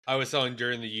I was selling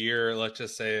during the year. Let's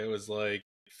just say it was like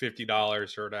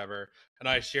 $50 or whatever. And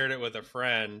I shared it with a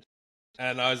friend.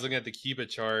 And I was looking at the Keep It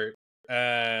chart.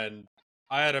 And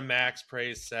I had a max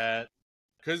price set.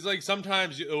 Because like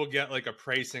sometimes it will get like a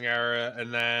pricing error.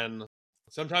 And then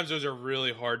sometimes those are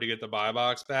really hard to get the buy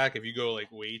box back if you go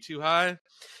like way too high.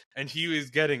 And he was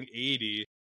getting 80.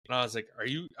 And I was like,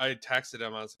 I texted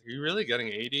him. I was like, are you really getting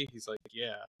 80? He's like,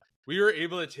 yeah. We were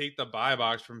able to take the buy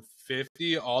box from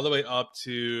 50 all the way up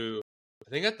to, I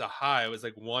think at the high, it was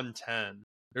like 110.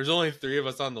 There's only 3 of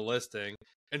us on the listing.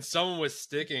 And someone was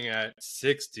sticking at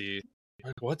 60.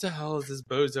 Like, what the hell is this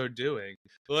bozo doing?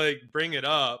 Like, bring it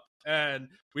up. And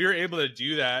we were able to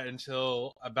do that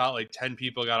until about like 10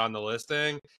 people got on the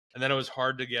listing. And then it was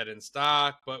hard to get in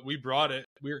stock, but we brought it.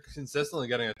 We were consistently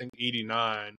getting, I think,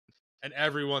 89. And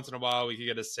every once in a while we could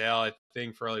get a sale, I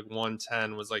think, for like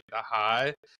 110 was like the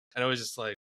high. And it was just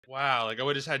like, wow, like I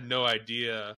would just had no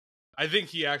idea. I think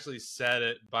he actually said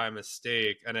it by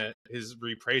mistake and his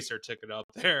repricer took it up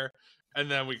there. And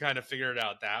then we kind of figured it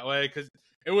out that way because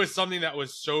it was something that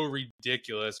was so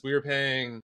ridiculous. We were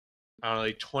paying, I don't know,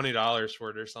 like $20 for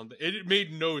it or something. It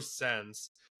made no sense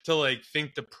to like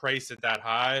think to price it that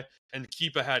high, and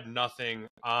Keepa had nothing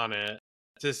on it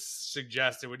to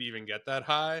suggest it would even get that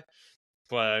high.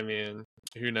 But I mean,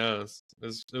 who knows?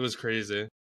 It was crazy.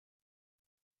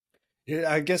 Yeah,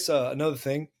 I guess another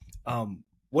thing.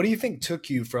 What do you think took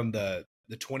you from the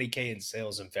 20K in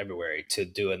sales in February to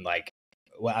doing like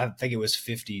well, I think it was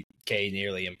 50K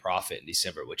nearly in profit in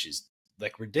December, which is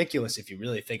like ridiculous if you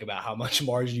really think about how much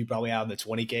margin you probably had on the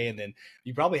 20K, and then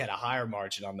you probably had a higher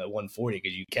margin on the 140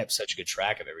 because you kept such a good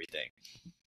track of everything.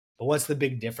 But what's the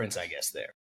big difference, I guess,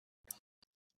 there?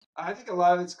 I think a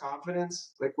lot of it's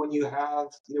confidence. Like when you have,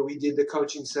 we did the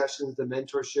coaching sessions, the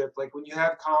mentorship. Like when you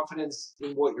have confidence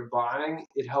in what you're buying,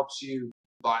 it helps you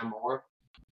buy more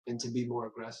and to be more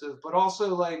aggressive. But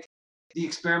also like the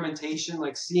experimentation,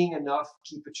 like seeing enough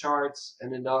keeper charts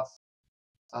and enough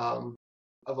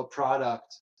of a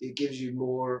product, it gives you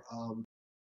more.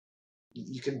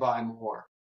 You can buy more.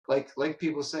 Like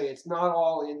people say, it's not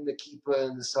all in the keeper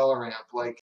and the seller ramp.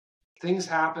 Like things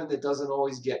happen that doesn't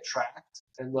always get tracked,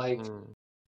 and like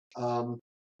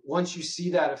once you see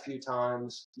that a few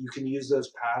times, you can use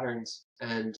those patterns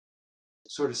and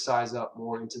sort of size up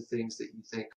more into things that you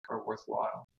think are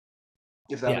worthwhile.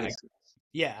 If that makes sense.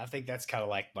 Yeah, I think that's kind of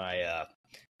like my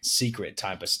secret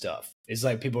type of stuff. It's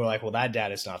like people are like, well, that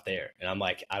data's not there. And I'm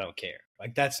like, I don't care.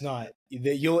 Like that's not,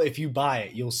 if you buy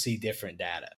it, you'll see different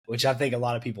data, which I think a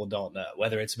lot of people don't know,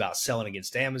 whether it's about selling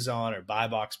against Amazon or buy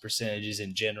box percentages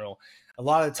in general. A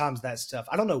lot of the times that stuff,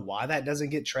 I don't know why that doesn't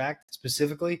get tracked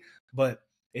specifically, but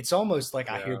it's almost like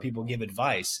I hear people give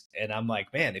advice and I'm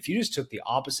like, man, if you just took the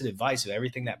opposite advice of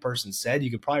everything that person said, you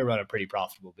could probably run a pretty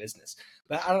profitable business.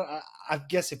 But I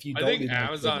guess if you don't, I think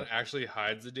Amazon actually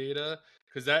hides the data,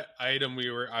 because that item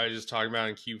I was just talking about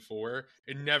in Q4,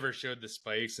 it never showed the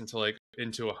spikes until like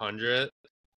into 100.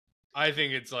 I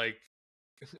think it's like,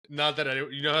 not that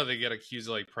you know how they get accused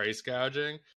of like price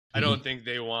gouging. I don't think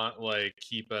they want like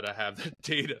Keepa to have the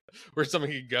data where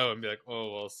someone could go and be like,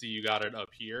 oh, well, see, you got it up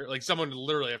here. Like someone would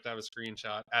literally have to have a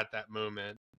screenshot at that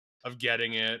moment of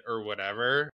getting it or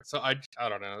whatever. So I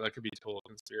don't know. That could be total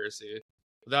conspiracy.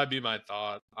 But that'd be my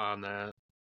thought on that.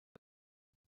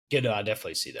 Yeah, no, I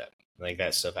definitely see that. Like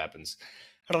that stuff happens.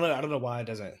 I don't know why it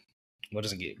doesn't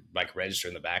get like registered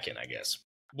in the back end, I guess.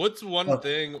 What's one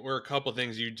thing or a couple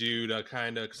things you do to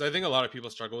kind of, because I think a lot of people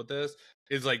struggle with this,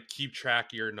 is like keep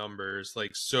track of your numbers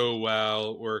like so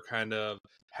well, or kind of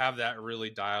have that really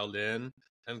dialed in?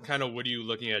 And kind of what are you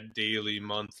looking at daily,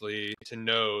 monthly to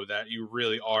know that you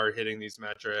really are hitting these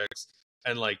metrics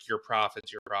and like your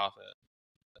profit's your profit?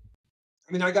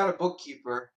 I mean, I got a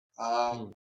bookkeeper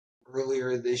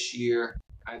earlier this year.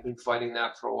 I've been fighting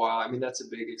that for a while. I mean, that's a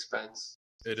big expense.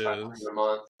 It $500 is a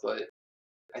month, but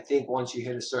I think once you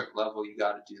hit a certain level, you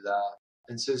got to do that.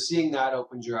 And so seeing that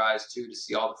opens your eyes too, to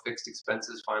see all the fixed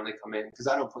expenses finally come in, because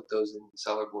I don't put those in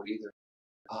seller board either.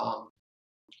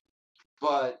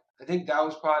 But I think that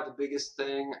was probably the biggest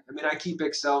thing. I mean, I keep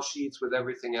Excel sheets with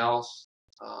everything else.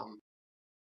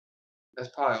 That's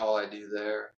probably all I do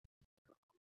there.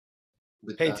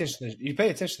 You pay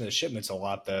attention to the shipments a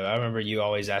lot, though. I remember you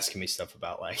always asking me stuff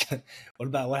about like,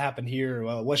 what happened here?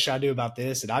 Well, what should I do about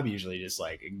this? And I'm usually just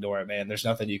like, ignore it, man. There's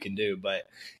nothing you can do. But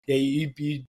yeah,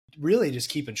 you really just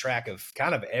keeping track of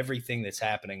kind of everything that's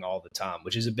happening all the time,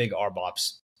 which is a big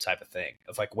RBOPS type of thing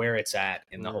of like where it's at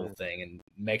in the whole thing and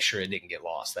make sure it didn't get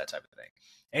lost, that type of thing.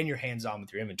 And you're hands on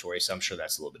with your inventory, so I'm sure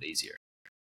that's a little bit easier.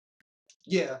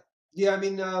 Yeah, I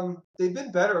mean, they've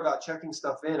been better about checking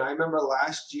stuff in. I remember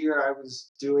last year I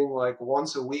was doing like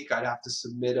once a week, I'd have to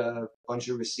submit a bunch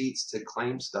of receipts to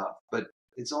claim stuff, but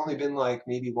it's only been like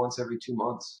maybe once every 2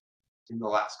 months in the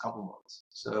last couple months.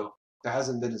 So there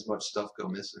hasn't been as much stuff go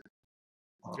missing.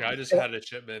 Yeah, I just had a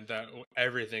shipment that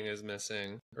everything is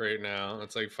missing right now.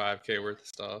 It's like 5K worth of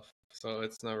stuff. So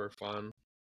it's never fun.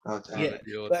 Yeah,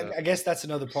 but I guess that's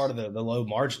another part of the low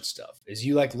margin stuff is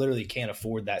you like literally can't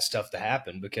afford that stuff to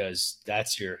happen because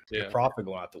that's your profit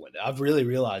going out the window. I've really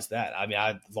realized that. I mean,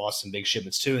 I've lost some big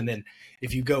shipments too. And then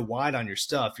if you go wide on your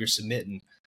stuff, you're submitting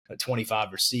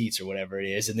 25 receipts or whatever it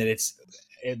is. And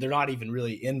then they're not even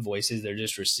really invoices. They're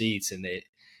just receipts. And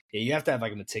you have to have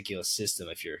like a meticulous system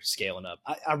if you're scaling up.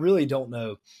 I really don't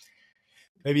know.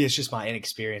 Maybe it's just my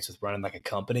inexperience with running like a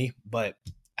company, but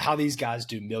how these guys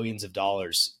do millions of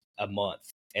dollars a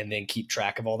month and then keep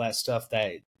track of all that stuff,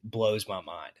 that blows my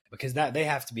mind, because that they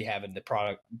have to be having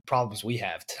the problems we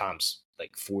have times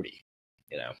like 40,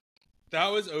 That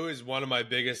was always one of my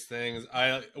biggest things,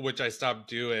 which I stopped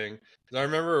doing. I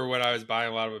remember when I was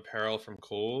buying a lot of apparel from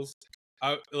Kohl's,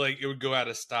 it would go out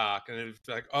of stock and it'd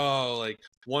be like, oh, like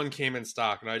one came in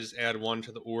stock and I just add one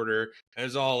to the order and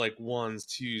it's all like ones,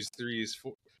 twos, threes,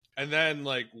 four. And then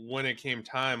like when it came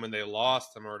time when they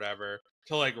lost them or whatever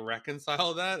to like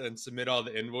reconcile that and submit all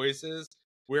the invoices,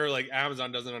 where like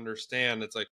Amazon doesn't understand.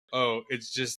 It's like, oh,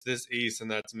 it's just this ace and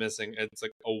that's missing. It's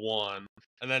like a 1.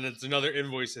 And then it's another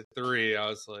invoice at 3. I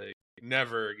was like,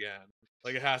 never again.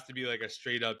 Like it has to be like a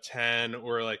straight up 10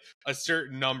 or like a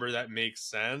certain number that makes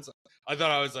sense. I thought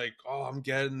I was like, oh, I'm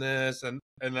getting this, and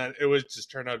then it was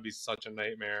just turned out to be such a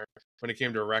nightmare when it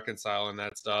came to reconciling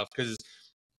that stuff, because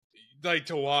like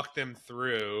to walk them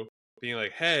through being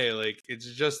like, hey, like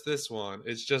it's just this one,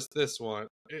 it's just this one.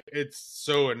 It's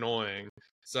so annoying.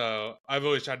 So I've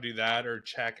always tried to do that or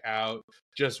check out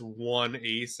just one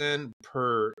ASIN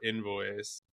per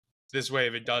invoice. This way,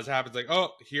 if it does happen, it's like,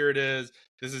 oh, here it is.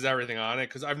 This is everything on it.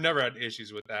 Because I've never had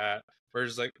issues with that. Where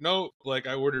it's like, nope, like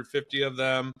I ordered 50 of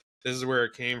them. This is where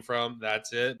it came from.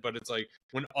 That's it. But it's like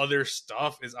when other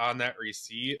stuff is on that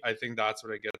receipt, I think that's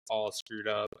when it gets all screwed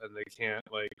up and they can't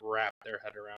like wrap their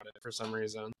head around it for some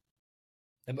reason.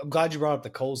 I'm glad you brought up the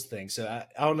Kohl's thing. So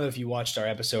I don't know if you watched our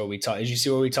episode where we talked. Did you see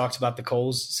where we talked about the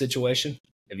Kohl's situation?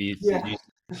 Have you? Yeah.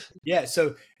 Yeah.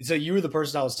 So you were the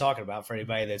person I was talking about for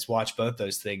anybody that's watched both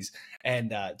those things.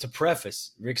 And to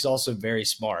preface, Rick's also very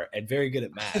smart and very good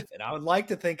at math. And I would like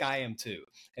to think I am too.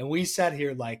 And we sat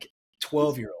here like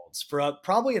 12-year-olds for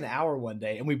probably an hour one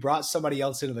day, and we brought somebody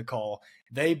else into the call.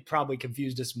 They probably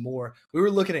confused us more. We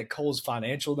were looking at Kohl's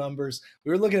financial numbers.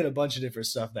 We were looking at a bunch of different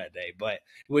stuff that day. But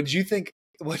what'd you think?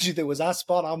 Was I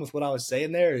spot on with what I was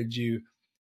saying there? Or did you?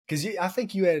 Because I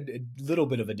think you had a little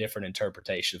bit of a different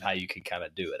interpretation of how you can kind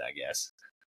of do it, I guess.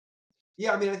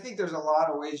 Yeah, I mean, I think there's a lot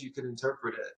of ways you could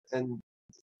interpret it. And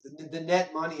the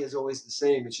net money is always the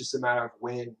same. It's just a matter of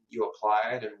when you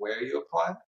apply it and where you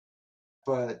apply it.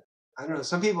 But I don't know.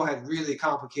 Some people had really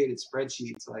complicated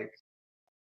spreadsheets, like,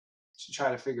 to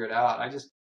try to figure it out.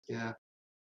 Yeah.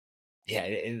 Yeah,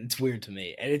 it's weird to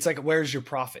me. And it's like, where's your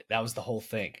profit? That was the whole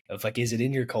thing. Of like, is it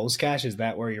in your Kohl's cash? Is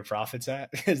that where your profit's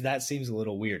at? Because that seems a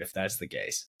little weird if that's the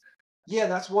case. Yeah,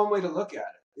 that's one way to look at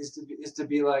it, is to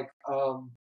be like,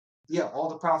 yeah, all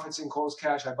the profits in Kohl's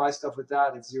cash, I buy stuff with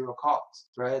that, it's zero cost,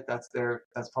 right? That's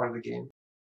part of the game.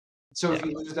 So if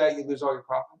you lose that, you lose all your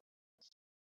profit.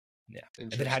 Yeah.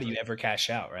 And then how do you ever cash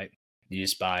out, right? You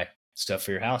just buy stuff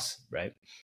for your house, right?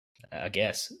 I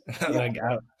guess. Yeah. Like,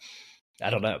 I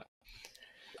don't know.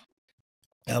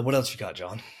 What else you got,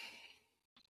 John?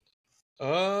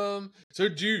 So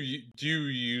do you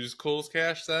use Kohl's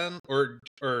Cash then, or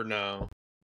no?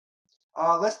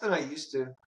 Less than I used to.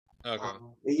 Okay.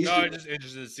 I'm just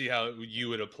interested to see how you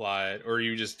would apply it, or are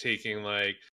you just taking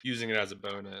like using it as a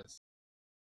bonus?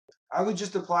 I would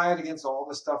just apply it against all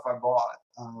the stuff I bought,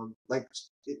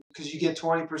 because you get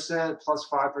 20% plus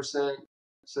 5%,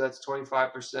 so that's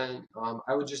 25%.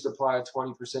 I would just apply a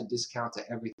 20% discount to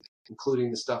everything, including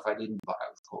the stuff I didn't buy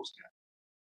with Kohl's Cash.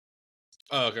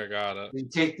 Oh, okay, got it. You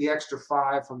take the extra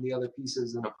 5 from the other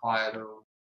pieces and apply it on.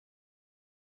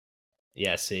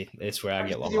 Yeah, see, it's where I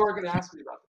get lost. You weren't going to ask me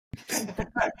about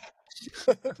that.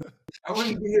 I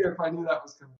wouldn't be here if I knew that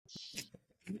was coming.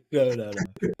 No.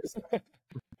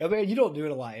 I mean, you don't do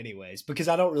it a lot anyways, because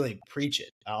I don't really preach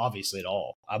it, obviously, at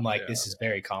all. I'm like, This is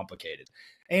very complicated.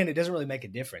 And it doesn't really make a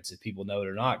difference if people know it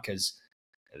or not, because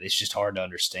it's just hard to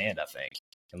understand, I think,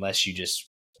 unless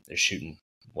they're shooting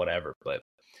whatever. But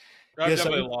I've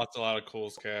definitely lost a lot of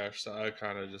Kohl's Cash, so I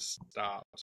kind of just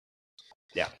stopped.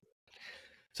 Yeah.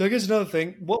 So I guess another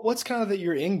thing, what's kind of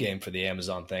your end game for the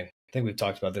Amazon thing? I think we've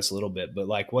talked about this a little bit, but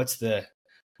like, what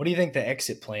do you think the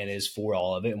exit plan is for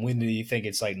all of it? And when do you think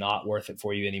it's like not worth it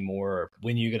for you anymore? Or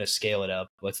when you're going to scale it up?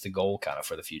 What's the goal kind of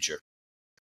for the future?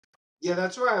 Yeah,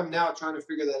 that's where I'm now trying to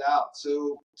figure that out.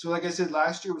 So like I said,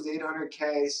 last year was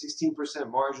 800K, 16%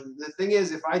 margin. The thing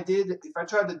is, if I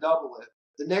tried to double it,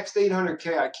 the next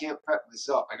 800K, I can't prep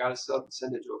myself. I got to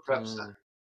send it to a prep center.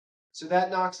 So that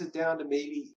knocks it down to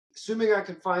maybe, assuming I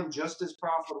can find just as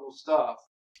profitable stuff,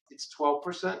 it's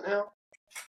 12% now,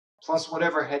 plus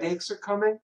whatever headaches are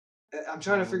coming. I'm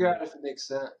trying to figure out if it makes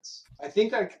sense. I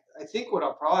think what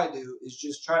I'll probably do is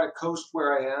just try to coast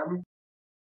where I am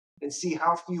and see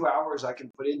how few hours I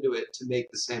can put into it to make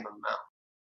the same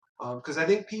amount. Because I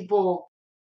think people,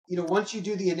 once you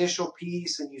do the initial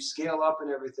piece and you scale up and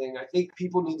everything, I think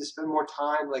people need to spend more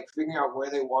time like figuring out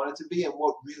where they want it to be and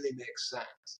what really makes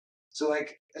sense. So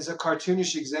like as a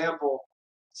cartoonish example,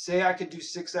 say I could do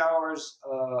 6 hours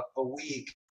a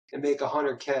week and make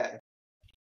 100K.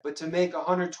 But to make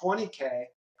 120K,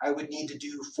 I would need to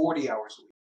do 40 hours a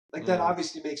week. Like that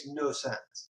obviously makes no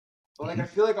sense. But like I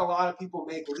feel like a lot of people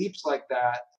make leaps like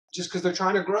that just because they're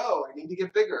trying to grow. I need to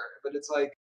get bigger. But it's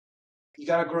like you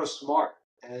got to grow smart.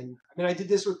 And I mean, I did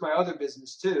this with my other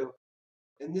business too.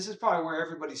 And this is probably where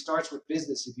everybody starts with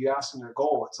business. If you ask them their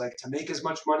goal, it's like to make as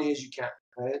much money as you can,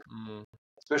 right?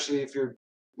 Especially if you're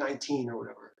 19 or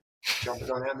whatever, jumping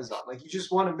on Amazon. Like you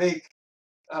just want to make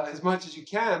as much as you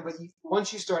can, but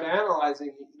once you start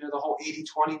analyzing, the whole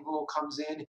 80-20 rule comes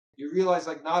in. You realize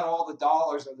like not all the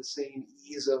dollars are the same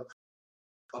ease of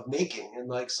making, and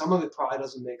like some of it probably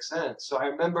doesn't make sense. So I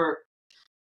remember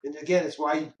And again, it's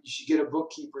why you should get a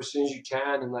bookkeeper as soon as you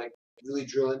can and like really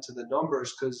drill into the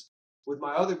numbers. Because with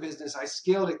my other business, I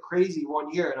scaled it crazy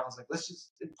one year, and I was like,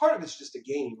 and part of it's just a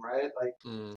game, right? Like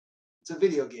it's a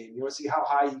video game. You want to see how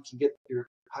high you can get your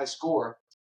high score.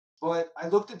 But I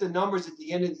looked at the numbers at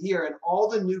the end of the year, and all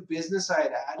the new business I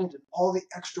had added and all the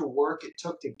extra work it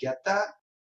took to get that,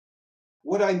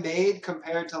 what I made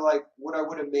compared to like what I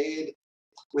would have made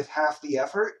with half the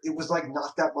effort, it was like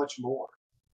not that much more.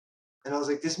 And I was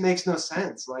like, this makes no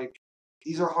sense. Like,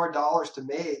 these are hard dollars to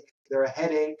make. They're a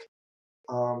headache.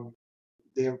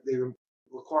 They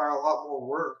require a lot more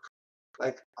work.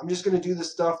 Like, I'm just going to do the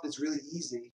stuff that's really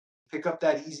easy, pick up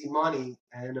that easy money,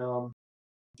 and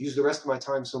use the rest of my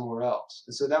time somewhere else.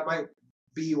 And so that might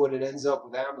be what it ends up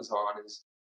with Amazon is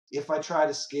if I try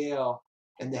to scale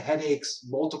and the headaches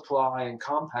multiply and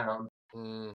compound,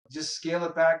 just scale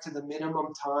it back to the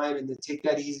minimum time and then take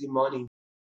that easy money.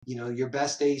 You know, your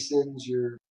best ASINs,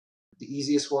 the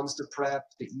easiest ones to prep,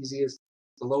 the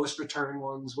lowest return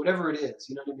ones, whatever it is.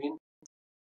 You know what I mean?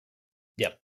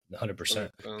 Yep, 100%.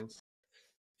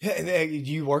 Yeah, and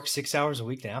do you work 6 hours a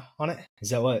week now on it? Is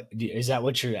that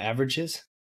what your average is?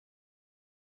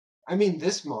 I mean,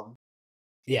 this month.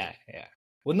 Yeah.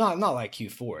 Well, not like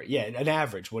Q4. Yeah, an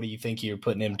average. What do you think you're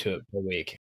putting into it per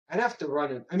week? I'd have to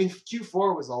run it. I mean,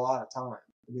 Q4 was a lot of time.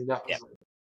 I mean, that was like,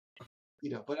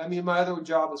 but I mean, my other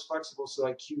job was flexible. So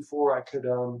like Q4, I could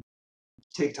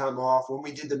take time off. When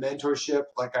we did the mentorship,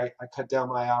 like I cut down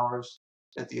my hours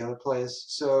at the other place.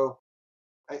 So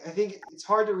I think it's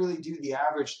hard to really do the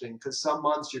average thing because some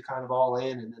months you're kind of all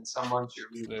in and then some months you're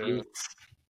really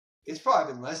It's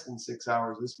probably been less than 6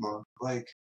 hours this month. Like,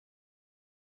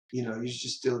 you're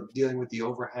just still dealing with the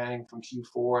overhang from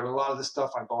Q4 and a lot of the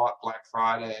stuff I bought Black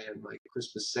Friday and like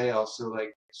Christmas sales. So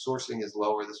like sourcing is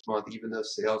lower this month, even though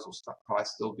sales will probably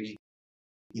still be,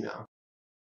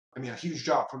 a huge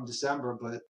drop from December,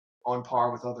 but on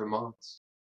par with other months.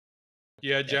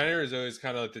 Yeah, January is always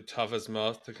kind of like the toughest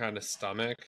month to kind of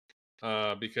stomach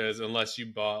because unless you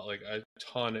bought like a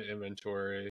ton of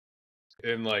inventory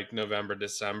in like November,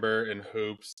 December in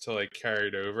hopes to like carry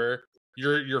it over,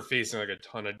 you're facing like a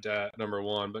ton of debt, number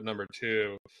one. But number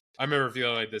two, I remember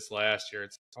feeling like this last year.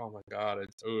 It's like, oh my God,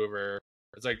 it's over.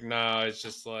 It's like, no, it's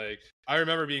just like, I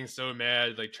remember being so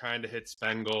mad, like trying to hit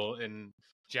spend goal in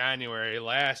January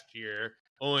last year,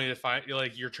 only to find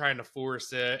like you're trying to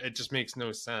force it. It just makes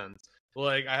no sense.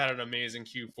 Like I had an amazing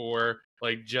Q4,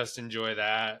 like just enjoy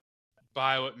that,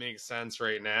 buy what makes sense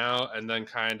right now, and then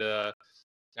kind of,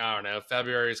 I don't know,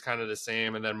 February is kind of the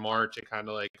same, and then March it kind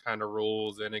of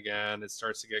rolls in again. It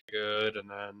starts to get good, and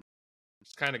then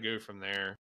just kind of go from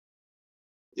there.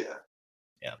 Yeah.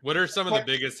 What are some of the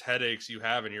biggest headaches you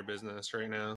have in your business right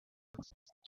now?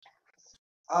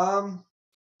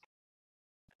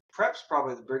 Prep's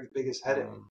probably the biggest headache,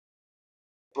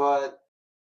 but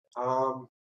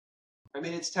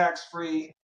it's tax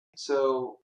free,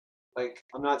 so like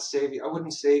I'm not saving. I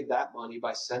wouldn't save that money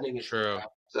by sending it. True.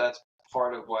 So that's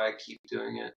part of why I keep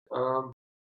doing it.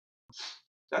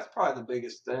 That's probably the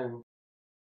biggest thing.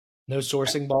 No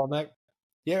sourcing bottleneck?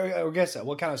 Yeah, I guess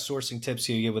what kind of sourcing tips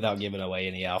do you give without giving away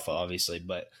any alpha, obviously,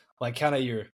 but like kind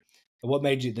of what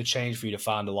made you the change for you to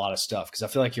find a lot of stuff? Because I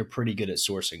feel like you're pretty good at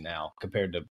sourcing now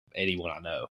compared to anyone I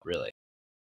know, really.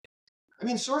 I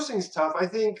mean, sourcing is tough. I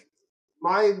think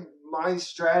my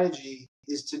strategy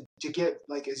is to get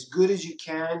like as good as you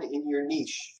can in your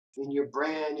niche, in your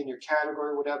brand, in your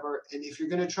category, whatever. And if you're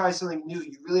going to try something new,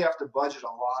 you really have to budget a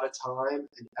lot of time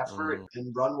and effort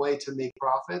and runway to make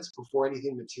profits before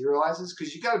anything materializes.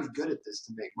 Because you got to be good at this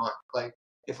to make money. Like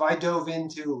if I dove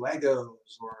into Legos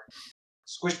or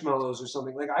Squishmallows or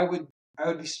something, like I would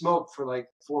be smoked for like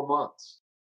 4 months.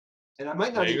 And I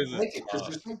might not even like it because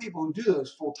there's some people who do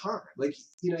those full time. Like,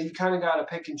 you kind of got to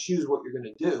pick and choose what you're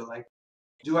going to do. Like,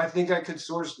 do I think I could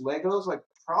source Legos? Like,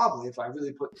 probably if I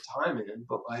really put the time in.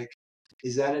 But, like,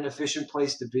 is that an efficient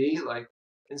place to be? Like,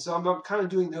 and so I'm kind of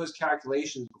doing those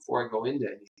calculations before I go into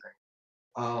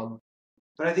anything.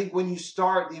 But I think when you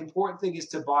start, the important thing is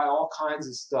to buy all kinds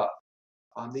of stuff.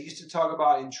 They used to talk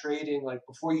about in trading, like,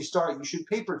 before you start, you should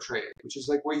paper trade, which is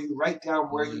like where you write down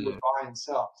where you would buy and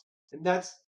sell. And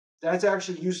that's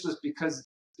actually useless because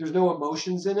there's no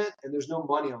emotions in it and there's no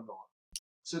money on the line.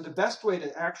 So the best way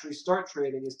to actually start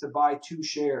trading is to buy 2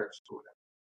 shares or whatever,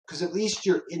 because at least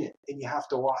you're in it and you have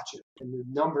to watch it and the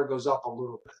number goes up a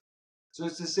little bit. So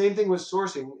it's the same thing with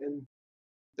sourcing. And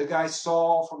the guy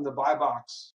Saul from the Buy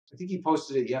Box, I think he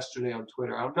posted it yesterday on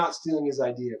Twitter. I'm not stealing his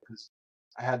idea because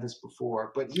I had this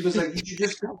before, but he was like, you should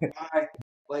just go buy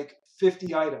like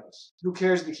 50 items. Who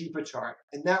cares to keep a chart?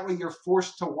 And that way you're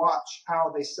forced to watch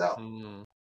how they sell.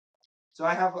 So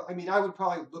I mean, I would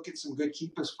probably look at some good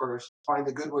keepers first, find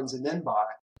the good ones, and then buy.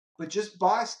 But just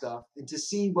buy stuff and to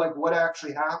see like what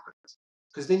actually happens,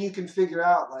 because then you can figure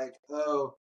out like,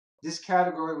 oh, this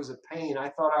category was a pain. I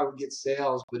thought I would get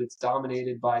sales, but it's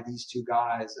dominated by these two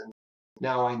guys, and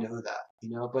now I know that, you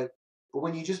know. But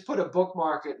when you just put a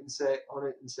bookmark it and say on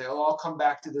it and say, oh, I'll come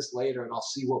back to this later and I'll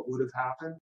see what would have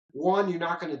happened. One, you're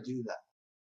not going to do that.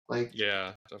 Like,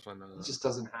 Yeah, definitely not. it just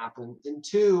doesn't happen. And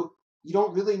two, you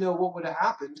don't really know what would have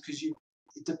happened because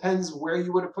it depends where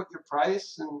you would have put your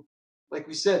price. And like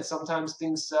we said, sometimes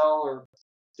things sell or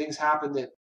things happen that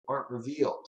aren't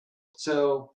revealed.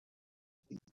 So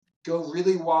go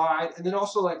really wide, and then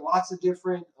also like lots of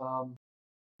different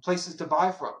places to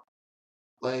buy from.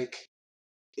 Like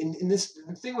in this,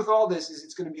 the thing with all this is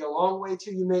it's going to be a long way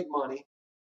till you make money,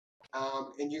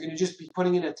 and you're going to just be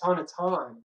putting in a ton of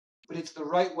time. But it's the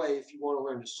right way if you want to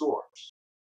learn to source.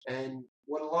 And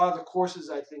what a lot of the courses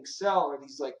I think sell are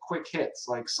these like quick hits,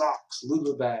 like socks,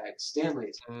 Lula bags,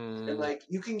 Stanleys, and like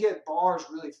you can get bars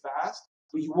really fast,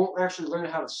 but you won't actually learn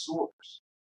how to source.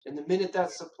 And the minute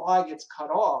that supply gets cut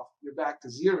off, you're back to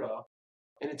zero.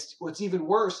 And it's what's even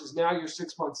worse is now you're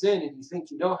 6 months in and you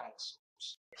think you know how to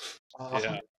source.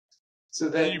 Yeah. So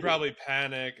then you probably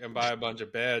panic and buy a bunch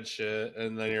of bad shit,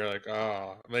 and then you're like,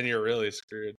 oh, then you're really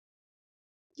screwed.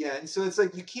 Yeah, and so it's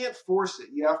like you can't force it.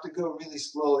 You have to go really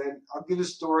slowly. And I'll give a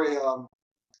story,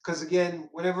 because again,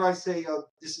 whenever I say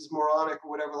this is moronic or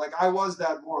whatever, like I was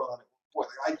that moronic. Like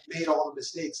I made all the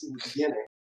mistakes in the beginning.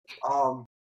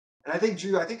 And I think,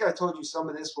 Drew, I told you some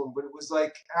of this one, but it was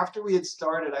like after we had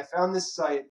started, I found this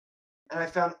site and I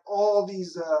found all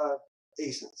these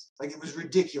ASINs. Like it was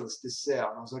ridiculous, this sale.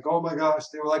 And I was like, oh my gosh,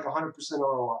 they were like 100%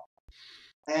 ROI.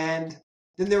 And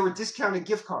then there were discounted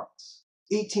gift cards,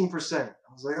 18%.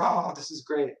 I was like, oh, this is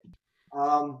great.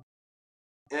 And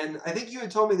I think you had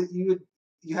told me that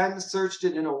you hadn't searched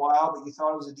it in a while, but you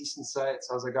thought it was a decent site.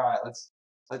 So I was like, all right,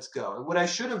 let's go. And what I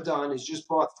should have done is just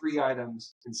bought 3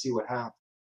 items and see what happened.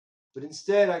 But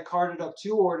instead, I carted up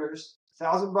 2 orders,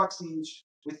 $1,000 each,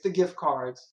 with the gift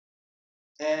cards.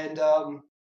 And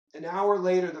an hour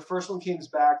later, the first one came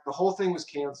back. The whole thing was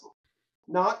canceled.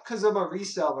 Not because I'm a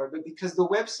reseller, but because the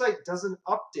website doesn't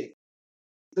update.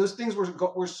 Those things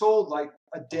were sold like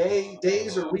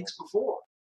days or weeks before.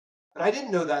 But I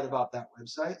didn't know that about that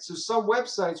website. So some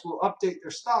websites will update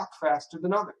their stock faster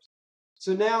than others.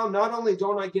 So now not only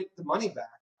don't I get the money back,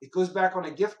 it goes back on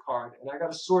a gift card, and I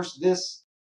got to source this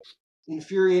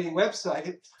infuriating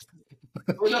website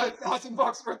for another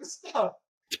 $1,000 worth of stuff.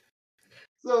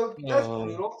 So that's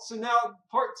brutal. So now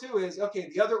part 2 is, okay,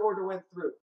 the other order went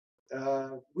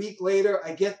through. Week later,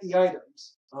 I get the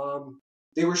items.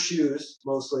 They were shoes,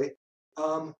 mostly.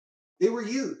 They were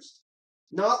used.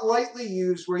 Not lightly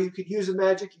used where you could use a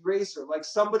magic eraser. Like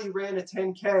somebody ran a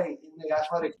 10K in the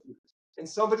athletic shoes. And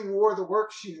somebody wore the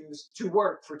work shoes to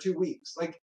work for 2 weeks.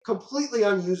 Like completely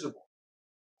unusable.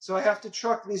 So I have to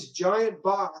truck this giant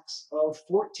box of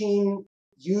 14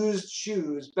 used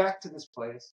shoes back to this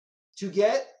place to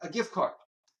get a gift card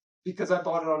because I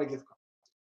bought it on a gift card.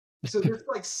 So this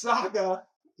like saga,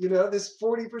 you know, this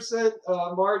 40%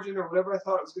 margin or whatever I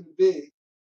thought it was going to be.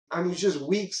 I mean, it's just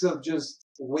weeks of just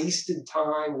wasted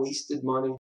time, wasted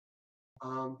money,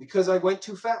 because I went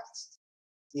too fast.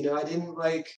 You know, I didn't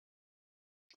like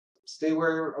stay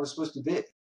where I was supposed to be.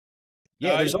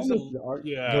 Yeah, I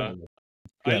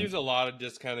use a lot of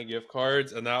discounted gift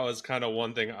cards, and that was kind of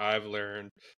one thing I've learned.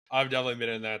 I've definitely been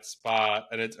in that spot,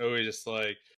 and it's always just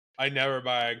like I never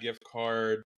buy a gift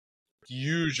card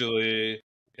usually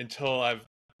until I've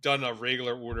done a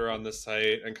regular order on the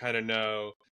site and kind of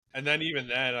know. And then even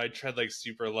then, I tread like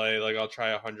super light. Like I'll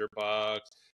try $100.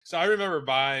 So I remember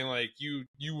buying like you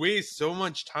waste so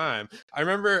much time. I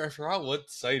remember I forgot what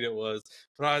site it was,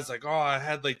 but I was like, oh, I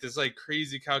had like this like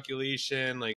crazy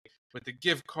calculation like with the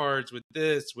gift cards, with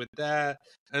this, with that,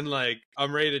 and like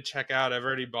I'm ready to check out. I've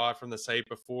already bought from the site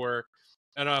before,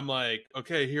 and I'm like,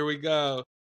 okay, here we go,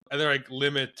 and they're like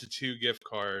limit to 2 gift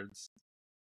cards,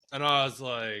 and I was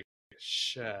like,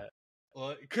 shit.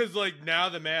 Well, because like now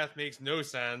the math makes no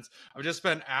sense. I've just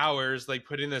spent hours like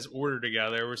putting this order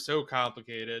together. We're so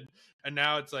complicated, and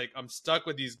now it's like I'm stuck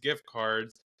with these gift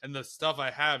cards, and the stuff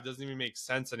I have doesn't even make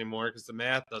sense anymore because the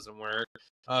math doesn't work.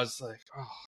 I was like,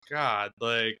 oh god,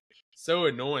 like so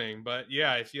annoying. But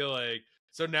yeah, I feel like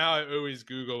so now I always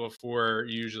Google before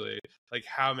usually like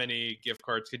how many gift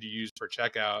cards could you use per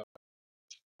checkout.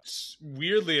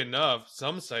 Weirdly enough,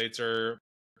 some sites are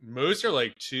most are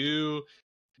like 2.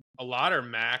 A lot are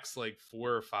max like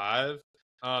 4 or 5.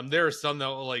 There are some that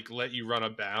will like let you run a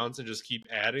bounce and just keep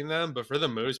adding them, but for the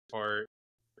most part,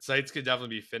 sites could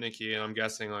definitely be finicky, and I'm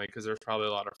guessing like because there's probably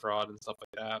a lot of fraud and stuff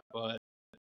like that. But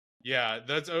yeah,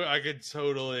 I could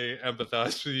totally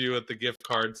empathize with you with the gift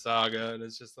card saga, and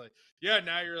it's just like, yeah,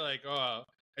 now you're like, oh,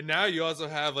 and now you also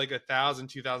have like $1,000,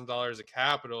 $2,000 of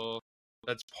capital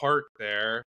that's parked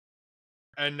there,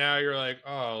 and now you're like,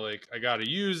 oh, like I gotta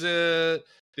use it.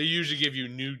 They usually give you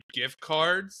new gift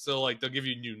cards, so like they'll give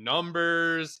you new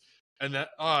numbers, and that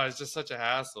it's just such a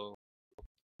hassle.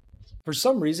 For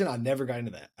some reason, I never got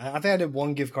into that. I think I did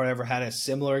one gift card, I ever had a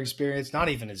similar experience, not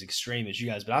even as extreme as you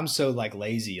guys, but I'm so like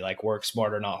lazy, like work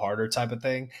smarter, not harder type of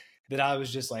thing, that I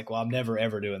was just like, well, I'm never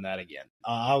ever doing that again.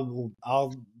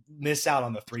 I'll miss out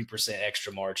on the 3%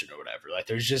 extra margin or whatever. Like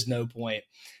there's just no point.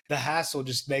 The hassle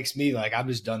just makes me like, I'm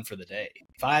just done for the day.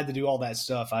 If I had to do all that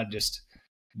stuff, I'd just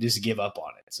give up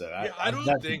on it. So yeah, I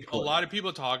don't think a lot of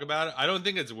people talk about it. I don't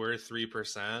think it's worth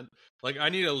 3%. Like I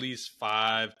need at least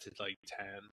 5 to like 10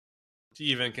 to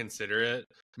even consider it.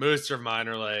 Most of mine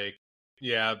are like,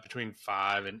 yeah, between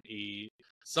 5 and 8.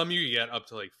 Some you get up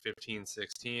to like 15,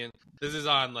 16. This is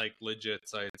on like legit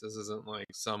sites. This isn't like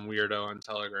some weirdo on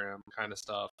Telegram kind of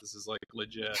stuff. This is like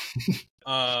legit.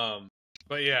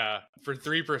 But yeah, for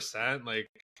 3%, like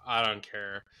I don't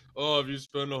care. Oh, if you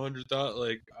spend $100,000,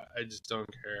 like I just don't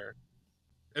care.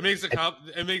 It makes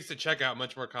it makes the checkout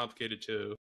much more complicated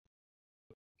too.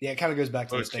 Yeah, it kind of goes back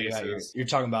to this Most thing about cases. you're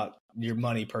talking about your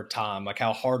money per time, like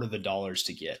how hard are the dollars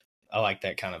to get. I like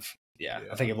that kind of, yeah.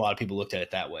 I think a lot of people looked at it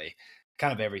that way.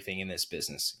 Kind of everything in this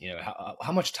business, you know,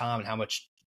 how much time and how much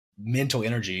mental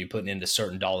energy you're putting into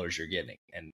certain dollars you're getting.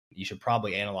 And you should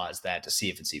probably analyze that to see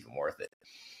if it's even worth it.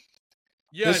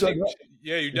 Yeah, I think,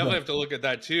 yeah, you definitely have to look at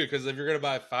that too, because if you're going to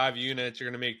buy 5 units, you're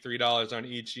going to make $3 on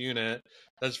each unit.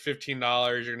 That's $15.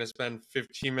 You're going to spend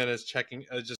 15 minutes checking.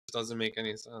 It just doesn't make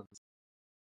any sense.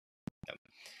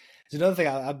 There's another thing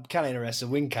I'm kind of interested.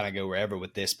 We can kind of go wherever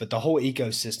with this, but the whole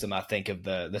ecosystem, I think, of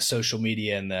the social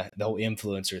media and the whole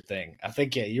influencer thing. I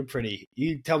think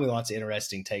you tell me lots of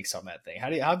interesting takes on that thing.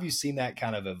 How have you seen that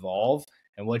kind of evolve,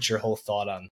 and what's your whole thought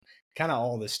on kind of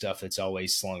all this stuff that's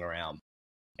always slung around,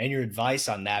 and your advice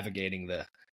on navigating the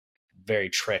very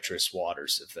treacherous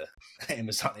waters of the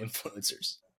Amazon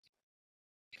influencers?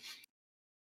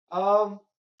 There's a lot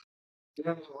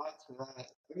to that.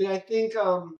 I mean, I think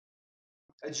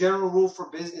a general rule for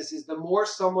business is the more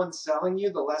someone's selling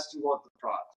you, the less you want the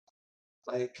product.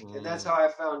 Like, and that's how I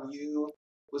found you.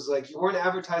 Was like you weren't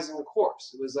advertising the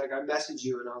course. It was like I messaged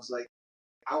you and I was like,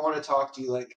 I want to talk to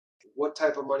you. Like, what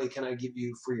type of money can I give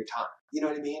you for your time? You know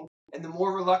what I mean? And the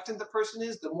more reluctant the person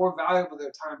is, the more valuable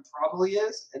their time probably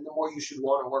is, and the more you should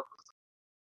want to work with them.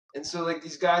 And so, like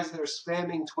these guys that are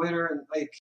spamming Twitter and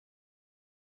like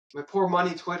my poor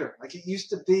money Twitter, like it used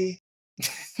to be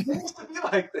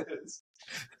like this,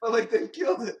 but like they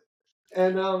killed it,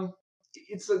 and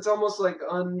it's almost like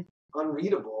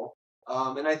unreadable.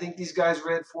 And I think these guys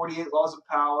read 48 Laws of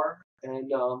Power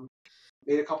and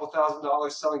made a couple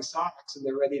 $1,000s selling socks, and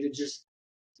they're ready to just,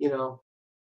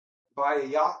 buy a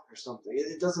yacht or something.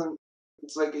 It doesn't.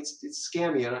 It's like it's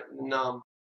scammy, and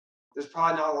there's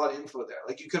probably not a lot of info there.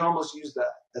 Like you could almost use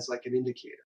that as like an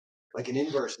indicator, like an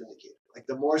inverse indicator. Like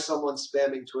the more someone's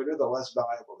spamming Twitter, the less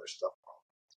valuable their stuff is.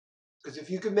 Because if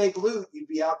you could make loot, you'd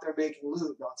be out there making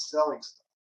loot, not selling stuff.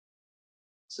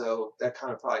 So that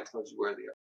kind of probably tells you where they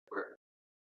are.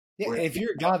 Yeah, if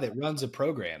you're a guy that runs a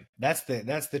program, that's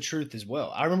the truth as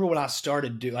well. I remember when I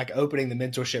started opening the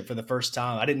mentorship for the first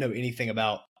time, I didn't know anything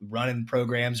about running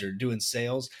programs or doing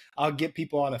sales. I'll get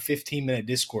people on a 15-minute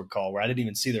Discord call where I didn't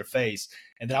even see their face,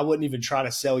 and then I wouldn't even try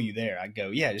to sell you there. I'd go,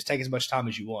 yeah, just take as much time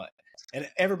as you want. And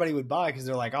everybody would buy because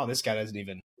they're like, oh, this guy doesn't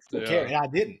even care. And I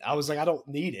didn't. I was like, I don't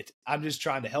need it. I'm just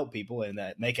trying to help people and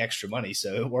make extra money.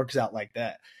 So it works out like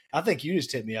that. I think you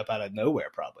just hit me up out of nowhere,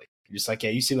 probably. You're just like, yeah,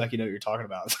 you seem like you know what you're talking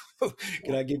about.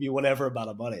 Can I give you whatever amount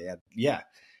of money? And yeah.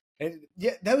 And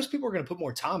yeah, those people are going to put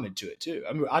more time into it too.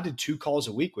 I mean, I did 2 calls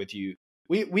a week with you.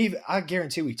 I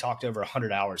guarantee we talked over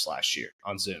 100 hours last year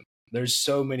on Zoom. There's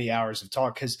so many hours of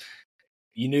talk because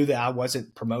you knew that I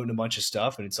wasn't promoting a bunch of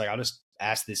stuff. And it's like, I'll just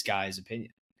ask this guy his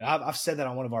opinion. I've said that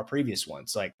on one of our previous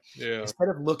ones. Like, instead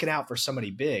of looking out for somebody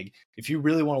big, if you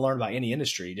really want to learn about any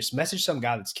industry, just message some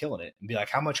guy that's killing it and be like,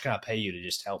 how much can I pay you to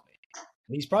just help me?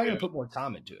 And he's probably going to put more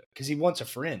time into it because he wants a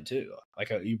friend too.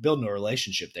 Like you're building a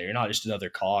relationship there. You're not just another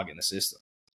cog in the system.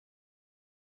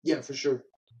 Yeah, for sure.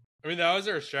 I mean, that was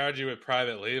our strategy with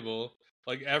private label.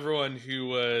 Like everyone who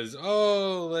was,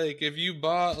 like if you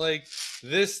bought like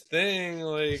this thing,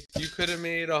 like you could have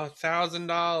made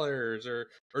 $1,000,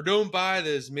 or don't buy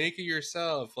this, make it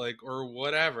yourself, like, or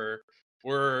whatever.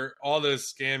 or all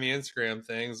those scammy Instagram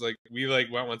things. Like we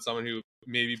like went with someone who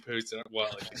maybe posted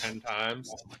what like 10 times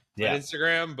on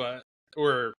Instagram,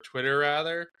 or Twitter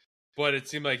rather. But it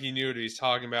seemed like he knew what he was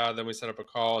talking about. Then we set up a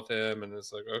call with him, and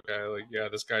it's like, okay, like yeah,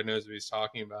 this guy knows what he's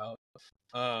talking about.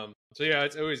 So yeah,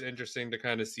 it's always interesting to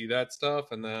kind of see that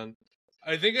stuff. And then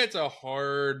I think it's a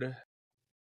hard,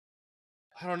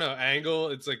 I don't know, angle.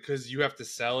 It's like because you have to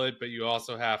sell it, but you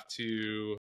also have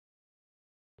to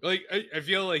like I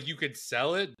feel like you could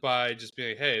sell it by just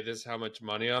being, hey, this is how much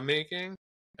money I'm making,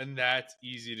 and that's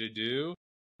easy to do.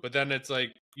 But then it's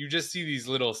like you just see these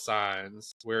little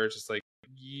signs where it's just like,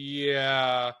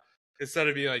 yeah, instead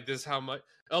of being like, this is how much.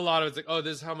 A lot of it's like, oh,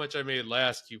 this is how much I made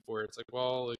last Q4. It's like,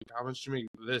 well, like how much did you make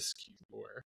this Q4?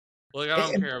 Like I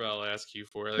don't care about last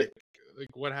Q4. Like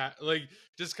what like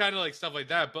just kind of like stuff like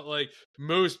that. But like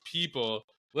most people,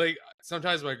 like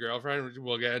sometimes my girlfriend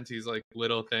will get into these like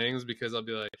little things because I'll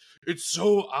be like, it's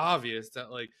so obvious that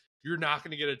like you're not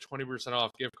going to get a 20%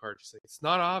 off gift card. She's like, it's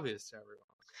not obvious to everyone.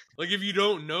 Like if you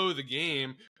don't know the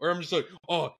game, or I'm just like,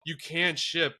 oh, you can't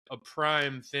ship a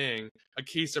Prime thing, a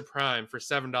case of Prime for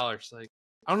 $7. Like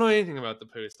I don't know anything about the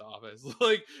post office.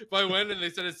 Like if I went and they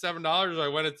said it's $7, or I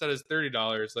went and said it's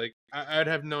 $30, like I'd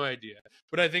have no idea.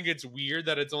 But I think it's weird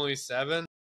that it's only $7,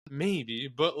 maybe,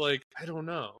 but like I don't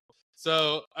know.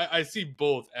 So I see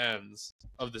both ends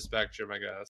of the spectrum, I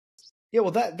guess. Yeah,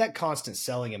 well, that constant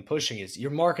selling and pushing is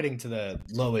you're marketing to the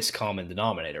lowest common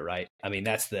denominator, right? I mean,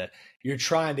 you're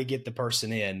trying to get the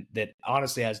person in that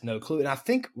honestly has no clue. And I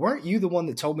think, weren't you the one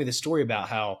that told me the story about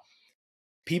how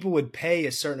people would pay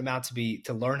a certain amount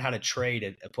to learn how to trade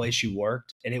at a place you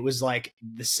worked, and it was like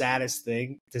the saddest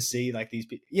thing to see, like these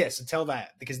people. Yeah, so tell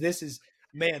that, because this is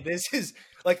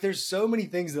like there's so many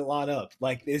things that line up.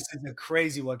 Like this is a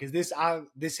crazy one because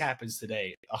this happens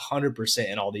today 100%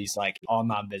 in all these like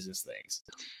online business things.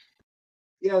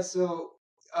 Yeah, so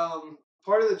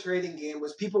part of the trading game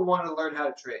was people wanted to learn how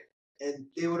to trade, and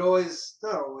they would always,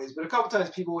 not always, but a couple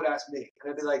times people would ask me,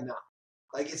 and I'd be like, no,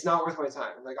 like it's not worth my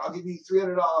time. Like I'll give you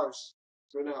 $300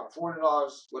 for an hour,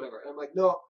 $400, whatever. And I'm like,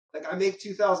 no, like I make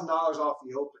 $2,000 off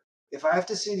the open. If I have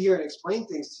to sit here and explain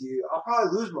things to you, I'll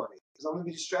probably lose money because I'm gonna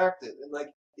be distracted, and like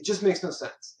it just makes no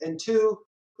sense. And two,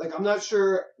 like I'm not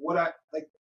sure what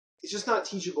it's just not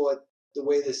teachable at the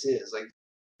way this is. Like,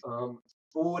 but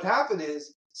what would happen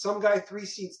is some guy 3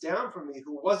 seats down from me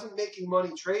who wasn't making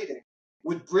money trading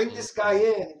would bring this guy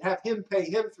in and have him pay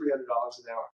him $300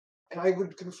 an hour. And I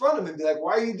would confront him and be like,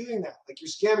 why are you doing that? Like, you're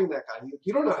scamming that guy.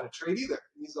 You don't know how to trade either.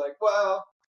 And he's like, well,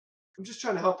 I'm just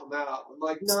trying to help him out. I'm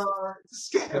like, no,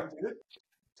 it's a scam, dude.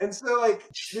 And so, like,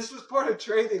 this was part of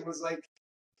trading, was like,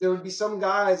 there would be some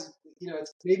guys,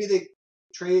 maybe they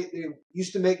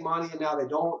used to make money and now they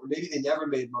don't, or maybe they never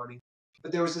made money.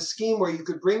 But there was a scheme where you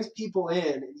could bring people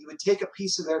in and you would take a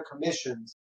piece of their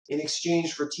commissions in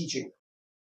exchange for teaching them,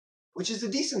 which is a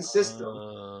decent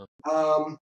system.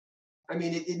 I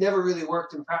mean, it never really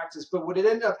worked in practice, but what it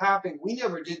ended up happening, we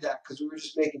never did that because we were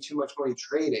just making too much money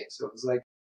trading. So it was like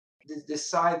this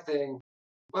side thing.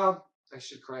 Well, I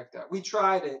should correct that. We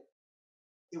tried it.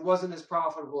 It wasn't as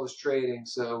profitable as trading,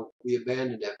 so we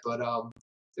abandoned it. But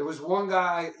there was one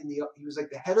guy he was like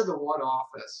the head of the one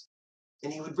office,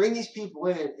 and he would bring these people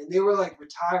in, and they were like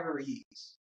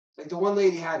retirees. Like the one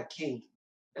lady had a cane,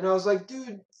 and I was like,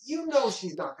 dude,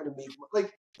 she's not going to make money.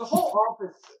 Like the whole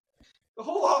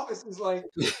office is like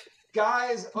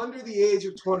guys under the age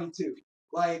of 22,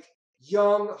 like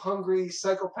young, hungry,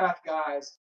 psychopath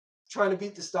guys trying to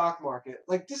beat the stock market.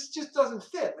 Like this just doesn't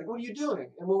fit. Like, what are you doing?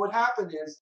 And what would happen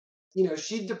is,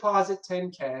 she'd deposit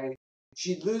 10K,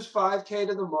 she'd lose 5K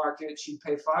to the market, she'd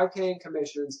pay 5K in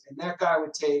commissions, and that guy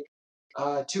would take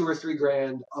 2 or 3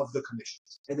 grand of the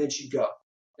commissions, and then she'd go.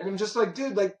 And I'm just like,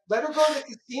 dude, like, let her go to the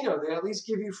casino. They at least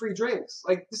give you free drinks.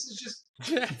 Like, this is just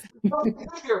nothing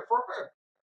here for her.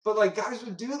 But like, guys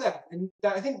would do that, and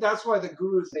I think that's why the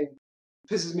guru thing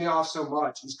pisses me off so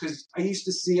much. Is because I used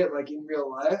to see it like in real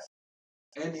life,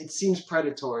 and it seems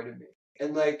predatory to me.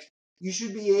 And like, you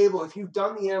should be able, if you've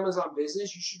done the Amazon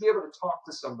business, you should be able to talk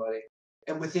to somebody,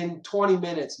 and within 20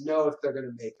 minutes know if they're going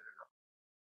to make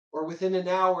it or not, or within an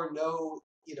hour know,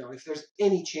 if there's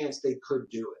any chance they could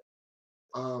do it.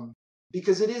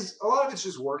 Because a lot of it's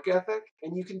just work ethic,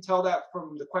 and you can tell that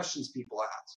from the questions people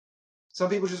ask. Some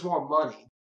people just want money,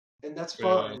 and that's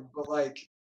fine. Yeah. But like,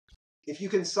 if you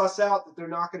can suss out that they're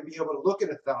not going to be able to look at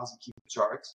 1,000 keep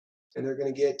charts, and they're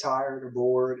going to get tired or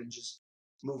bored and just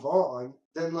move on,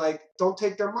 then like, don't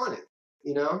take their money.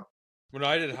 When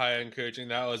I did high-end coaching,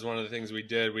 that was one of the things we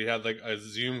did. We had like a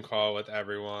Zoom call with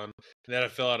everyone. They had to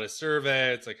fill out a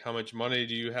survey. It's like, how much money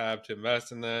do you have to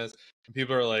invest in this? And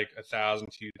people are like 1,000,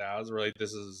 2,000. We're like,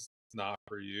 this is not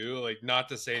for you. Like, not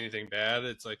to say anything bad.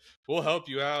 It's like, we'll help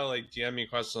you out. Like, DM me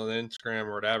questions on Instagram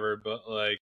or whatever. But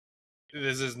like,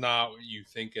 this is not what you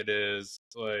think it is.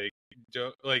 Like,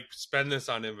 don't like spend this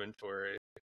on inventory.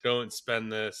 Don't spend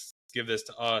this. Give this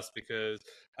to us, because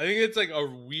I think it's like a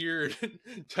weird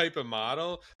type of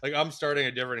model. Like, I'm starting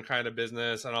a different kind of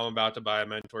business and I'm about to buy a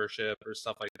mentorship or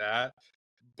stuff like that.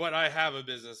 But I have a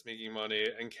business making money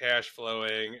and cash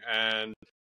flowing, and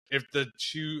if the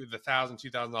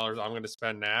 $2,000 I'm going to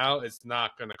spend now, it's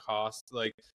not going to cost,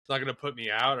 like, it's not going to put me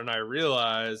out, and I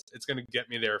realize it's going to get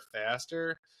me there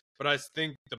faster. But I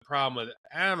think the problem with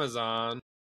Amazon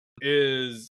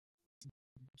is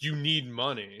you need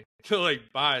money to like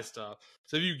buy stuff.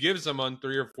 So if you give someone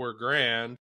 $3 or $4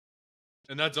 grand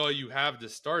and that's all you have to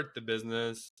start the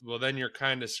business, well, then you're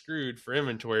kind of screwed for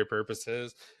inventory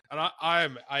purposes. And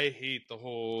I hate the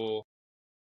whole,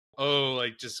 oh,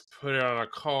 like, just put it on a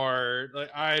card.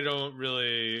 Like, I don't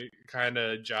really kind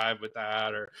of jive with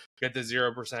that, or get the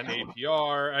 0%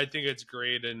 APR. I think it's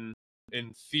great in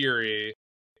theory,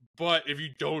 but if you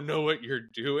don't know what you're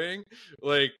doing,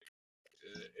 like,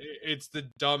 it's the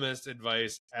dumbest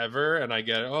advice ever. And I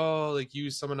get, oh, like,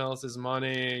 use someone else's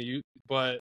money,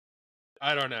 but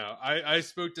I don't know. I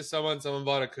spoke to someone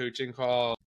bought a coaching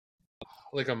call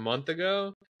like a month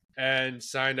ago and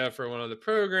signed up for one of the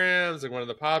programs, like one of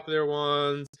the popular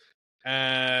ones,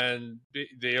 and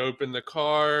they opened the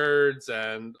cards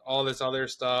and all this other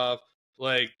stuff,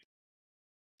 like,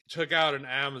 took out an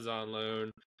Amazon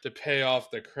loan to pay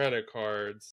off the credit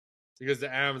cards, because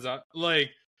the Amazon, like,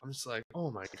 I'm just like,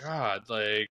 oh my God,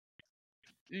 like,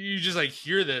 you just like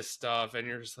hear this stuff and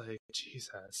you're just like,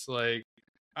 Jesus, like,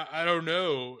 I don't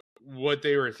know what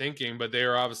they were thinking, but they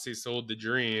were obviously sold the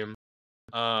dream,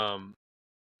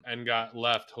 and got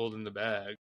left holding the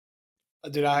bag.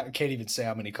 Dude, I can't even say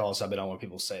how many calls I've been on where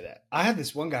people say that. I had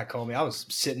this one guy call me. I was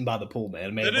sitting by the pool,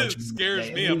 man. It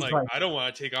scares me. I'm like, I don't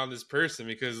want to take on this person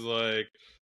because, like,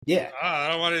 yeah, I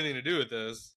don't want anything to do with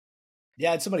this. Yeah,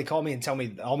 I had somebody call me and tell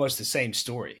me almost the same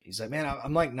story. He's like, man,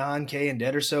 I'm like 9K in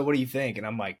debt or so. What do you think? And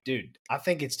I'm like, dude, I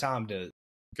think it's time to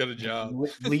get a job,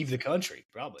 leave the country,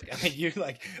 probably. I mean, you're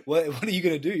like, what are you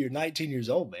going to do? You're 19 years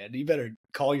old, man. You better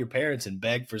call your parents and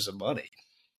beg for some money.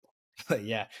 But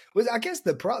yeah, well, I guess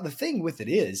the thing with it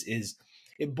is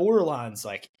it borderlines,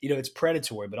 like, it's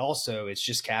predatory, but also it's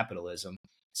just capitalism.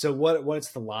 So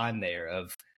what's the line there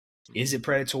of, is it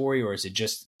predatory, or is it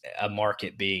just a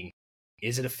market being,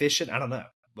 is it efficient? I don't know.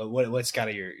 But what's kind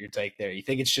of your take there? You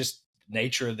think it's just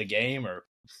nature of the game, or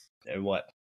what?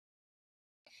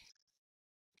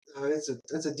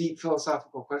 It's a deep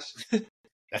philosophical question.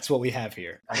 That's what we have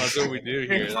here. That's what we do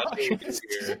here. That's what we do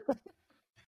here.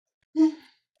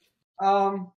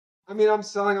 I mean, I'm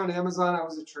selling on Amazon. I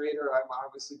was a trader. I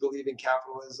obviously believe in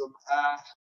capitalism. I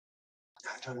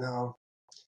don't know.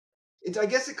 I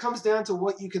guess it comes down to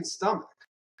what you can stomach.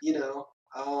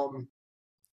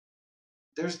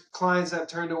 There's clients I've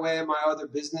turned away in my other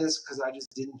business because I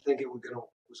just didn't think it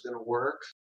was gonna work.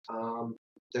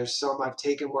 There's some I've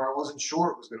taken where I wasn't sure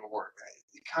it was gonna work.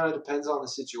 It kind of depends on the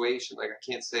situation. Like,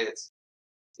 I can't say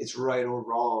it's right or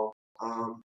wrong.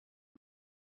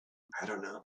 I don't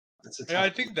know. I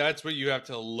think that's what you have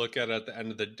to look at the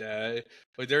end of the day.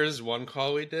 Like, there was one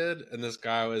call we did, and this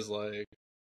guy was like,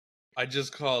 I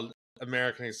just called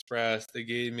American Express. They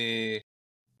gave me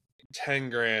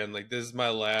 10 grand. Like, this is my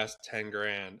last 10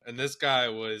 grand. And this guy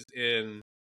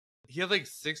he had like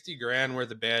 60 grand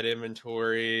worth of bad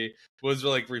inventory, was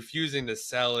like refusing to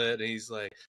sell it. And he's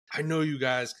like, I know you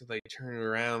guys could like turn it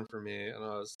around for me. And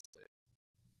I was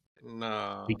like,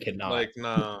 no. He cannot. Like,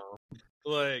 no.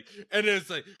 Like, and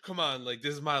it's like, come on, like,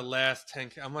 this is my last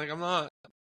 10K. I'm like, I'm not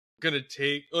gonna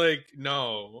take, like,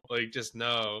 no, like, just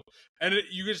no. And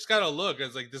you just gotta look.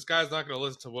 It's like, this guy's not gonna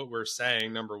listen to what we're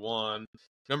saying, number one.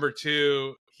 Number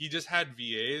two, he just had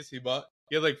VAs. He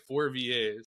had like 4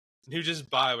 VAs. And he would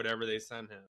just buy whatever they sent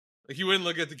him. Like, he wouldn't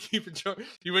look at the keep and chart.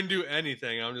 He wouldn't do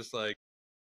anything. I'm just like,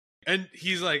 and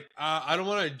he's like, I don't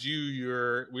want to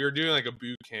do we were doing like a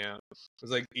boot camp. It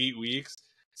was like 8 weeks.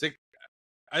 It's like,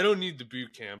 I don't need the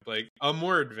boot camp. Like, I'm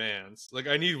more advanced. Like,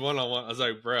 I need one-on-one. I was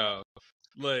like, bro,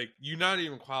 like, you're not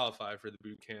even qualified for the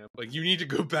boot camp. Like, you need to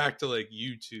go back to like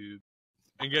YouTube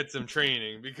and get some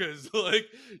training, because like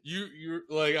you're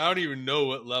like, I don't even know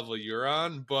what level you're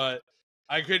on, but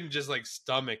I couldn't just like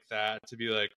stomach that to be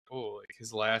like, oh, like,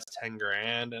 his last 10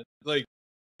 grand. And, like,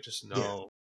 just no.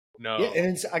 Yeah,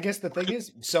 and I guess the thing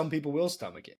is, some people will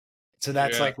stomach it. So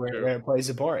that's like where it plays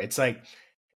a part. It's like,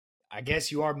 I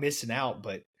guess you are missing out,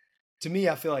 but to me,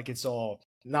 I feel like it's all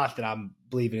not that I'm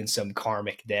believing in some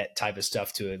karmic debt type of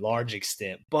stuff to a large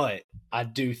extent, but I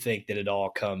do think that it all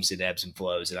comes in ebbs and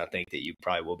flows, and I think that you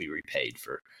probably will be repaid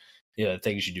for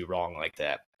things you do wrong like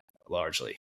that.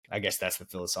 Largely, I guess that's the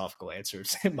philosophical answer,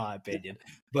 in my opinion.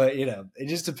 But it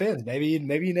just depends. Maybe you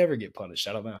never get punished.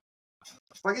 I don't know.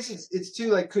 I guess it's too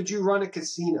like, could you run a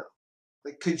casino?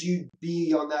 Like, could you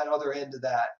be on that other end of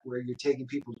that where you're taking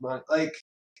people's money? Like,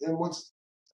 and once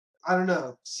I don't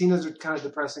know, casinos are kind of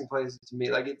depressing places to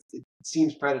me. Like, it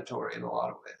seems predatory in a lot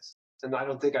of ways, and I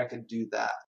don't think I could do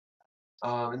that.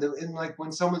 And like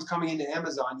when someone's coming into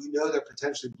Amazon, they're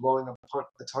potentially blowing up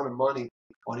a ton of money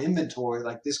on inventory.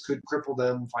 Like this could cripple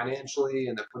them financially,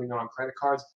 and they're putting it on credit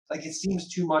cards. Like it seems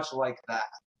too much like that.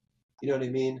 You know what I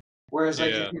mean? Whereas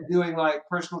like if you're doing like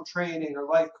personal training or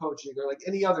life coaching or like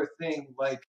any other thing,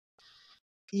 like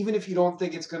even if you don't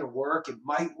think it's going to work, it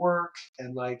might work,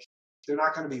 and like they're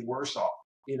not going to be worse off.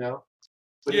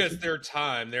 But it's their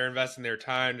time. They're investing their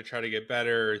time to try to get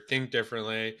better or think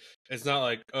differently. It's not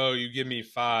like, oh, you give me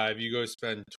 5, you go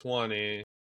spend 20.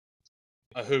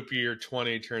 I hope your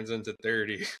 20 turns into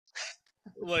 30.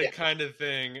 Kind of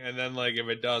thing. And then like if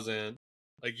it doesn't,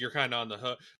 like you're kind of on the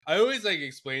hook. I always like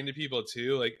explain to people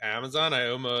too, like Amazon, I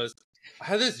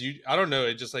had this, I don't know,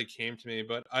 it just like came to me,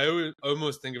 but I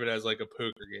almost think of it as like a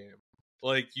poker game.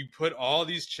 Like you put all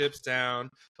these chips down,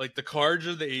 like the cards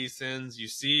are the ASINs,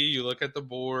 you look at the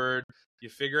board, you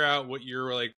figure out what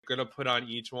you're like going to put on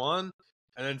each one.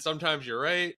 And then sometimes you're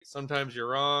right, sometimes you're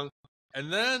wrong.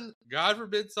 And then God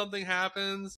forbid something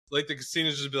happens, like the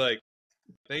casinos just be like,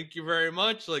 thank you very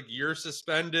much. Like you're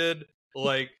suspended,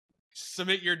 like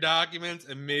submit your documents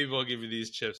and maybe we'll give you these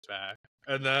chips back.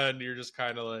 And then you're just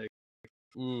kind of like,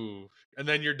 ooh, and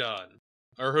then you're done.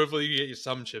 Or hopefully you get you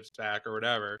some chips back or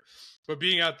whatever. But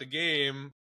being out the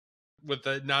game with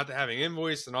the not having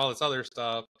invoice and all this other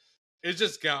stuff, it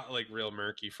just got like real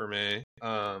murky for me.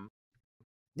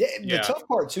 The tough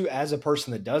part too, as a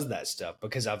person that does that stuff,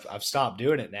 because I've stopped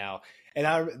doing it now, and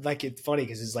I like it's funny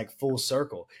because it's like full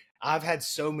circle. I've had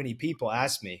so many people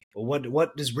ask me, well,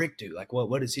 what does Rick do? Like,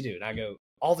 what does he do? And I go,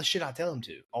 all the shit I tell him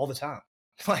to all the time.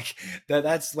 Like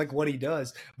that's like what he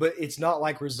does, but it's not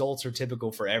like results are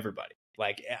typical for everybody.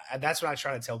 Like that's what I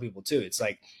try to tell people too. It's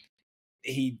like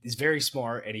he is very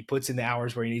smart and he puts in the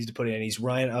hours where he needs to put in. And he's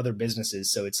running other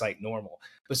businesses, so it's like normal.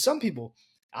 But some people,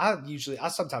 I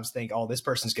sometimes think, oh, this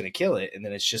person's going to kill it, and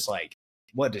then it's just like,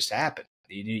 what just happened?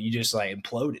 You just like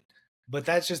imploded. But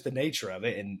that's just the nature of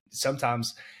it. And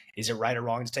sometimes, is it right or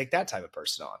wrong to take that type of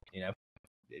person on?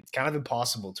 It's kind of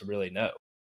impossible to really know.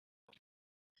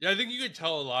 Yeah, I think you could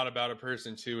tell a lot about a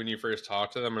person too when you first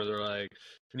talk to them, or they're like,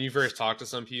 when you first talk to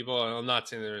some people, and I'm not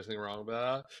saying there's anything wrong with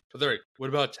that, but they're like, what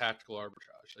about tactical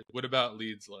arbitrage? Like, what about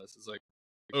leads list? It's like,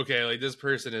 okay, like this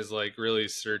person is like really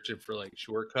searching for like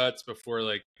shortcuts before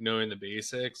like knowing the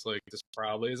basics. Like this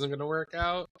probably isn't going to work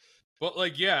out. But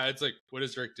like, yeah, it's like, what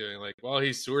is Rick doing? Like, well,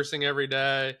 he's sourcing every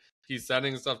day. He's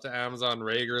sending stuff to Amazon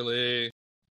regularly,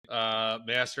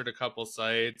 mastered a couple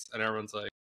sites, and everyone's like,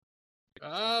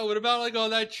 what about like all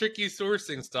that tricky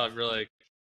sourcing stuff? You're like,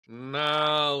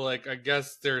 no, like I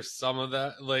guess there's some of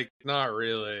that. Like, not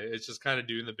really. It's just kind of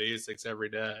doing the basics every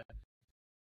day.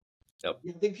 Yep.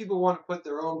 I think people want to put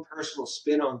their own personal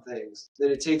spin on things.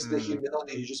 That it takes the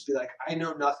humility to just be like, I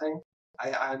know nothing.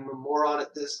 I'm a moron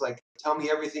at this. Like, tell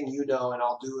me everything you know, and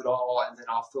I'll do it all, and then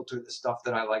I'll filter the stuff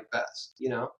that I like best.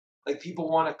 Like people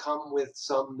want to come with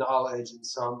some knowledge and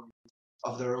some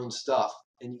of their own stuff.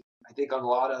 And I think on a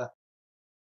lot of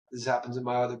this happens in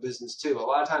my other business too. A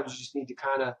lot of times you just need to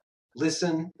kind of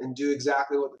listen and do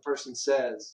exactly what the person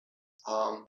says,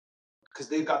 because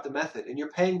they've got the method, and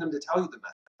you're paying them to tell you the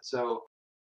method. So,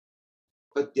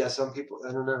 but yeah, some people,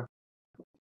 I don't know.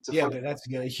 But that's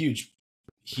a huge.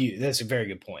 That's a very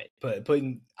good point. But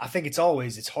I think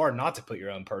it's hard not to put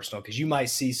your own personal, because you might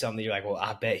see something that you're like, well,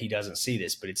 I bet he doesn't see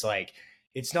this, but it's like,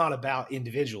 it's not about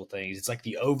individual things. It's like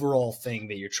the overall thing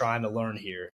that you're trying to learn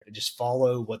here. Just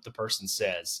follow what the person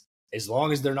says. As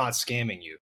long as they're not scamming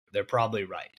you, they're probably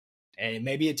right. And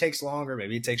maybe it takes longer,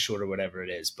 maybe it takes shorter, whatever it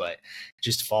is, but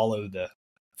just follow the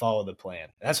plan.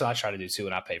 And that's what I try to do too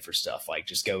when I pay for stuff. Like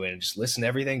just go in and just listen to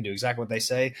everything, do exactly what they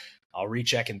say. I'll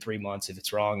recheck in 3 months. If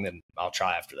it's wrong, then I'll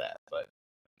try after that. But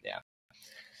yeah.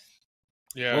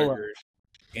 Yeah, well,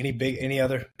 I agree. Any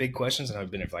other big questions? I know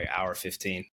I've been here for like an hour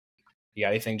 15. You got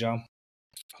anything, John?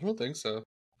 I don't think so.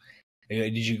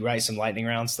 Did you write some lightning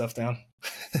round stuff down?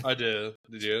 I did.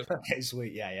 Did you? Okay,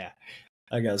 sweet. Yeah.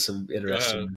 I got some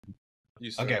interesting.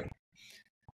 Okay.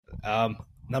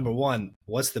 Number one,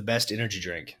 what's the best energy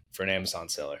drink for an Amazon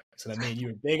seller? So that means you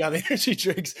were big on energy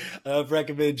drinks. I've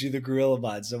recommended you the Gorilla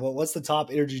Vine. So what's the top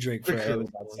energy drink for an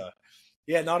Amazon seller?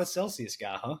 Yeah, not a Celsius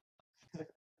guy, huh?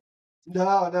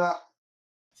 No.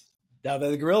 Now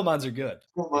the Gorilla Mines are good.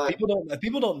 Come If on.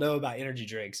 people don't know about energy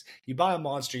drinks, you buy a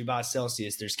Monster, you buy a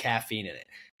Celsius, there's caffeine in it.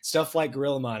 Stuff like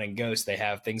Gorilla Mine and Ghost, they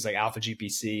have things like alpha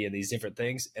GPC and these different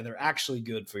things, and they're actually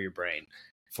good for your brain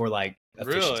for like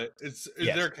efficiency. Really? Is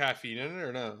Yes. there caffeine in it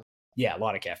or no? Yeah, a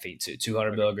lot of caffeine too,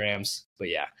 200 milligrams. But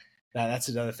yeah, that's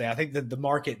another thing. I think that the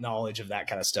market knowledge of that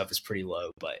kind of stuff is pretty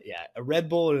low. But yeah, a Red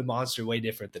Bull and a Monster way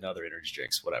different than other energy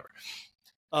drinks, whatever.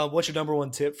 What's your number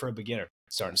one tip for a beginner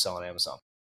starting to sell on Amazon?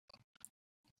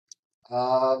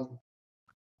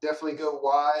 Definitely go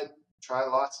wide. Try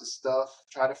lots of stuff.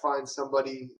 Try to find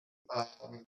somebody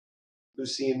who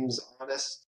seems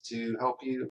honest to help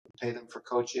you. Pay them for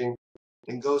coaching,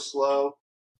 and go slow.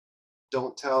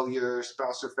 Don't tell your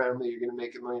spouse or family you're going to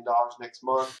make $1 million next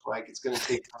month. Like, it's going to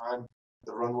take time.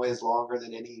 The runway is longer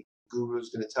than any guru is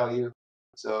going to tell you.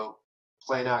 So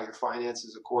plan out your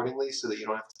finances accordingly so that you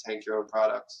don't have to tank your own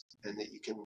products and that you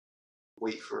can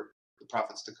wait for the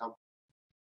profits to come.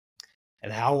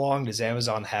 And how long does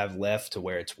Amazon have left to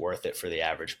where it's worth it for the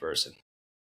average person?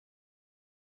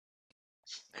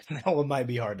 That one might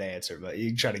be hard to answer, but you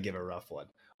can try to give a rough one.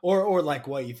 Or like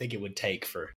what you think it would take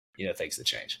for, things to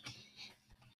change.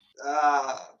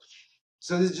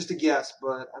 So this is just a guess,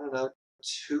 but I don't know,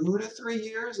 2 to 3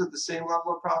 years at the same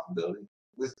level of profitability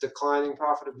with declining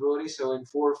profitability. So in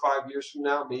 4 or 5 years from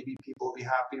now, maybe people will be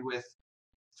happy with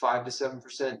 5 to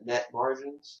 7% net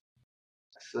margins.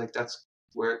 I feel like that's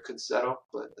where it could settle,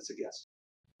 but that's a guess.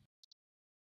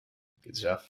 Good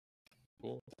stuff.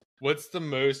 Cool. What's the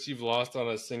most you've lost on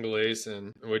a single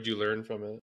ASIN, and what'd you learn from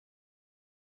it?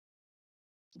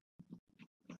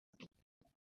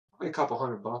 Probably a couple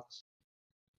 $100.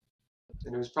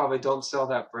 And it was probably don't sell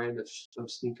that brand of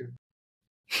sneaker.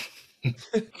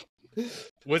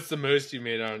 What's the most you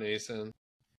made on an ASIN?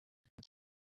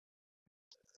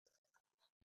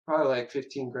 Probably like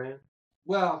 15 grand.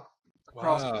 Well,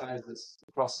 across sizes.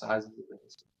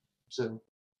 So,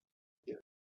 yeah.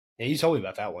 Yeah, you told me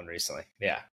about that one recently.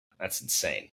 Yeah, that's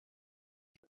insane.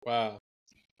 Wow.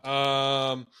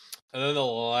 And then the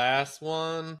last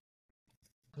one.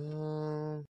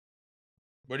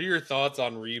 What are your thoughts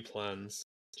on replens?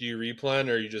 Do you replen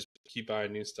or you just keep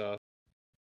buying new stuff?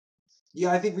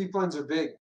 Yeah, I think replens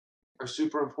are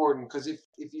super important because if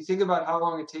you think about how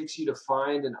long it takes you to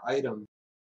find an item,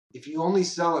 if you only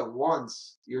sell it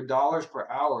once, your dollars per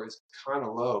hour is kind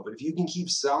of low. But if you can keep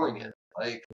selling it,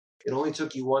 like it only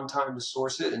took you one time to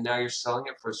source it and now you're selling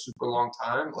it for a super long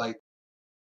time,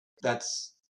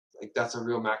 that's a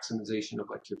real maximization of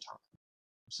like your time.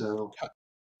 So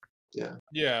yeah.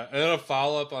 Yeah, and then a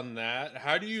follow up on that.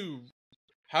 How do you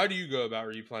go about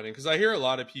replanning? Because I hear a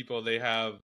lot of people, they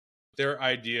have their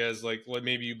ideas like, well,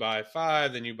 maybe you buy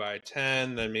 5, then you buy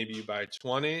 10, then maybe you buy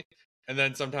 20, and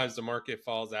then sometimes the market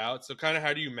falls out. So kind of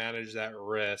how do you manage that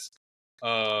risk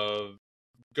of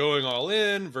going all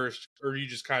in versus, or you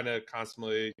just kind of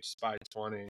constantly just buy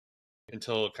 20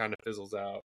 until it kind of fizzles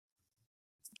out?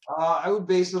 I would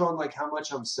base it on like how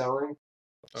much I'm selling.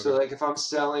 Okay. So like if I'm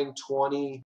selling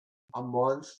 20 a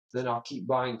month, then I'll keep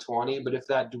buying 20. But if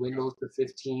that dwindles to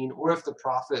 15, or if the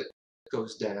profit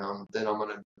goes down, then I'm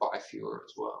gonna buy fewer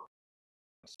as well.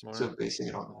 Smart. So basing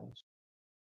it on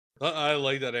those. I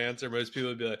like that answer. Most people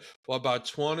would be like, well, about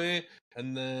 20,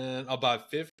 and then I'll buy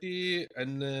 50,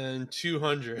 and then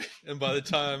 200. And by the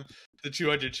time the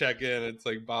 200 check in, it's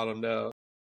like bottomed out.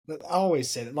 But I always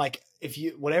said it, like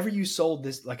whatever you sold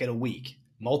this like in a week,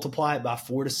 multiply it by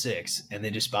 4 to 6, and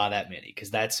then just buy that many,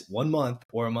 because that's 1 month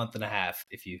or a month and a half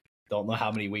if you don't know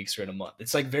how many weeks are in a month.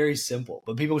 It's like very simple,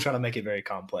 but people try to make it very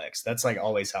complex. That's like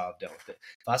always how I've dealt with it.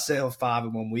 If I sell 5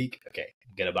 in 1 week, okay,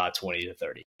 I'm gonna buy 20 to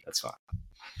 30. That's fine.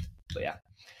 But yeah,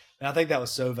 and I think that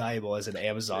was so valuable as an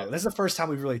Amazon. Yeah. That's the first time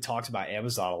we've really talked about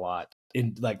Amazon a lot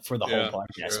in like for the whole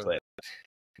podcast. Sure. But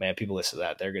man, people listen to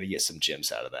that, they're gonna get some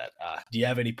gems out of that. Do you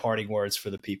have any parting words for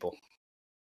the people?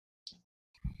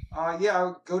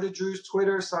 Yeah, go to Drew's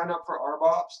Twitter, sign up for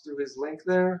RBOPS through his link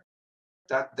there.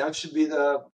 That should be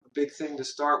the big thing to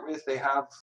start with. They have,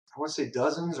 I want to say,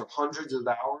 dozens or hundreds of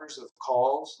hours of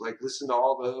calls. Like, listen to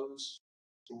all those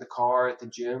in the car, at the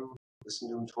gym. Listen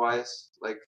to them twice.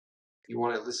 Like, you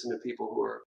want to listen to people who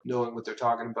are knowing what they're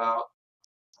talking about.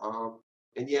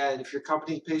 And if your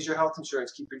company pays your health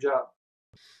insurance, keep your job.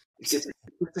 It's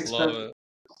expensive. Love it.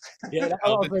 Yeah,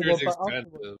 health insurance is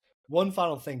expensive. One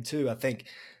final thing too, I think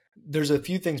there's a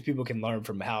few things people can learn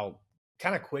from how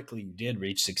kind of quickly you did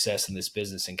reach success in this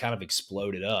business and kind of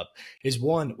exploded up. Is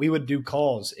one, we would do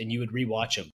calls and you would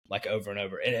rewatch them like over and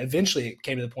over. And eventually it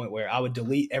came to the point where I would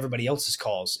delete everybody else's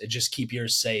calls and just keep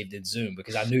yours saved in Zoom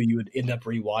because I knew you would end up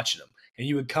rewatching them. and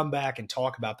you would come back and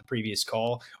talk about the previous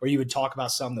call, or you would talk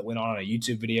about something that went on a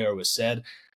YouTube video or was said.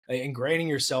 Ingraining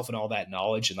yourself in all that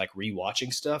knowledge and like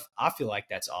rewatching stuff, I feel like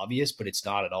that's obvious, but it's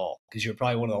not at all, because you're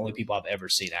probably one of the only people I've ever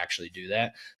seen actually do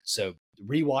that. So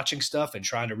rewatching stuff and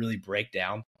trying to really break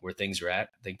down where things are at,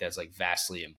 I think that's like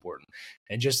vastly important.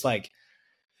 And just like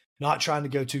not trying to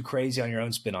go too crazy on your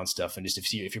own spin on stuff, and just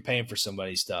if you're paying for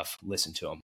somebody's stuff, listen to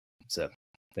them. So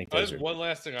I think those are one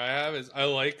last thing I have is I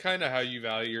like kind of how you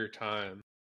value your time.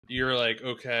 You're like,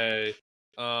 okay,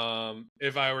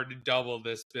 if I were to double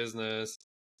this business,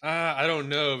 I don't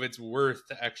know if it's worth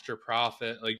the extra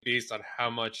profit, like based on how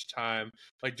much time.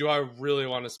 Like, do I really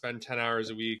want to spend 10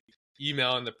 hours a week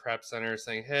emailing the prep center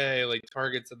saying, hey, like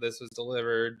target said this was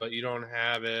delivered, but you don't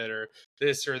have it, or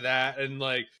this or that? And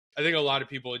like, I think a lot of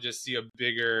people would just see a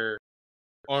bigger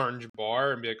orange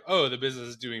bar and be like, oh, the business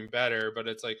is doing better. But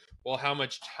it's like, well, how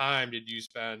much time did you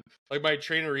spend? Like my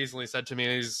trainer recently said to me,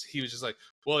 he was just like,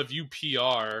 well, if you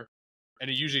PR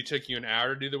and it usually took you an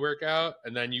hour to do the workout,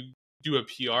 and then you do a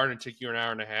PR and it took you an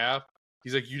hour and a half,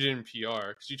 he's like, you didn't PR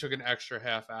because you took an extra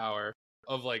half hour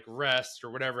of like rest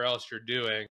or whatever else you're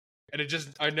doing. And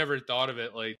I never thought of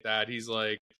it like that. He's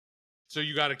like, so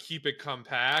you got to keep it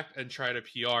compact and try to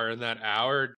PR in that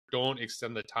hour. Don't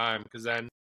extend the time, because then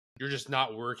you're just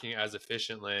not working as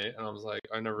efficiently. And I was like,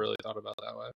 I never really thought about it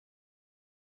that way.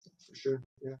 For sure.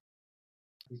 Yeah.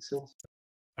 Makes sense.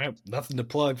 I have nothing to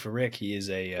plug for Rick. He is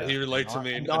he would like to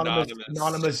be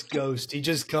anonymous ghost. He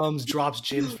just comes, drops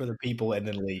gems for the people, and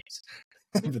then leaves.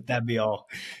 But that'd be all.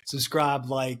 Subscribe,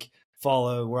 like,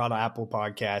 follow. We're on Apple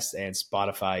Podcasts and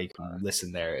Spotify. You can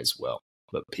listen there as well.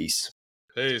 But peace.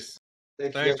 Thanks,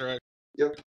 Rick. Rick.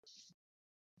 Yep.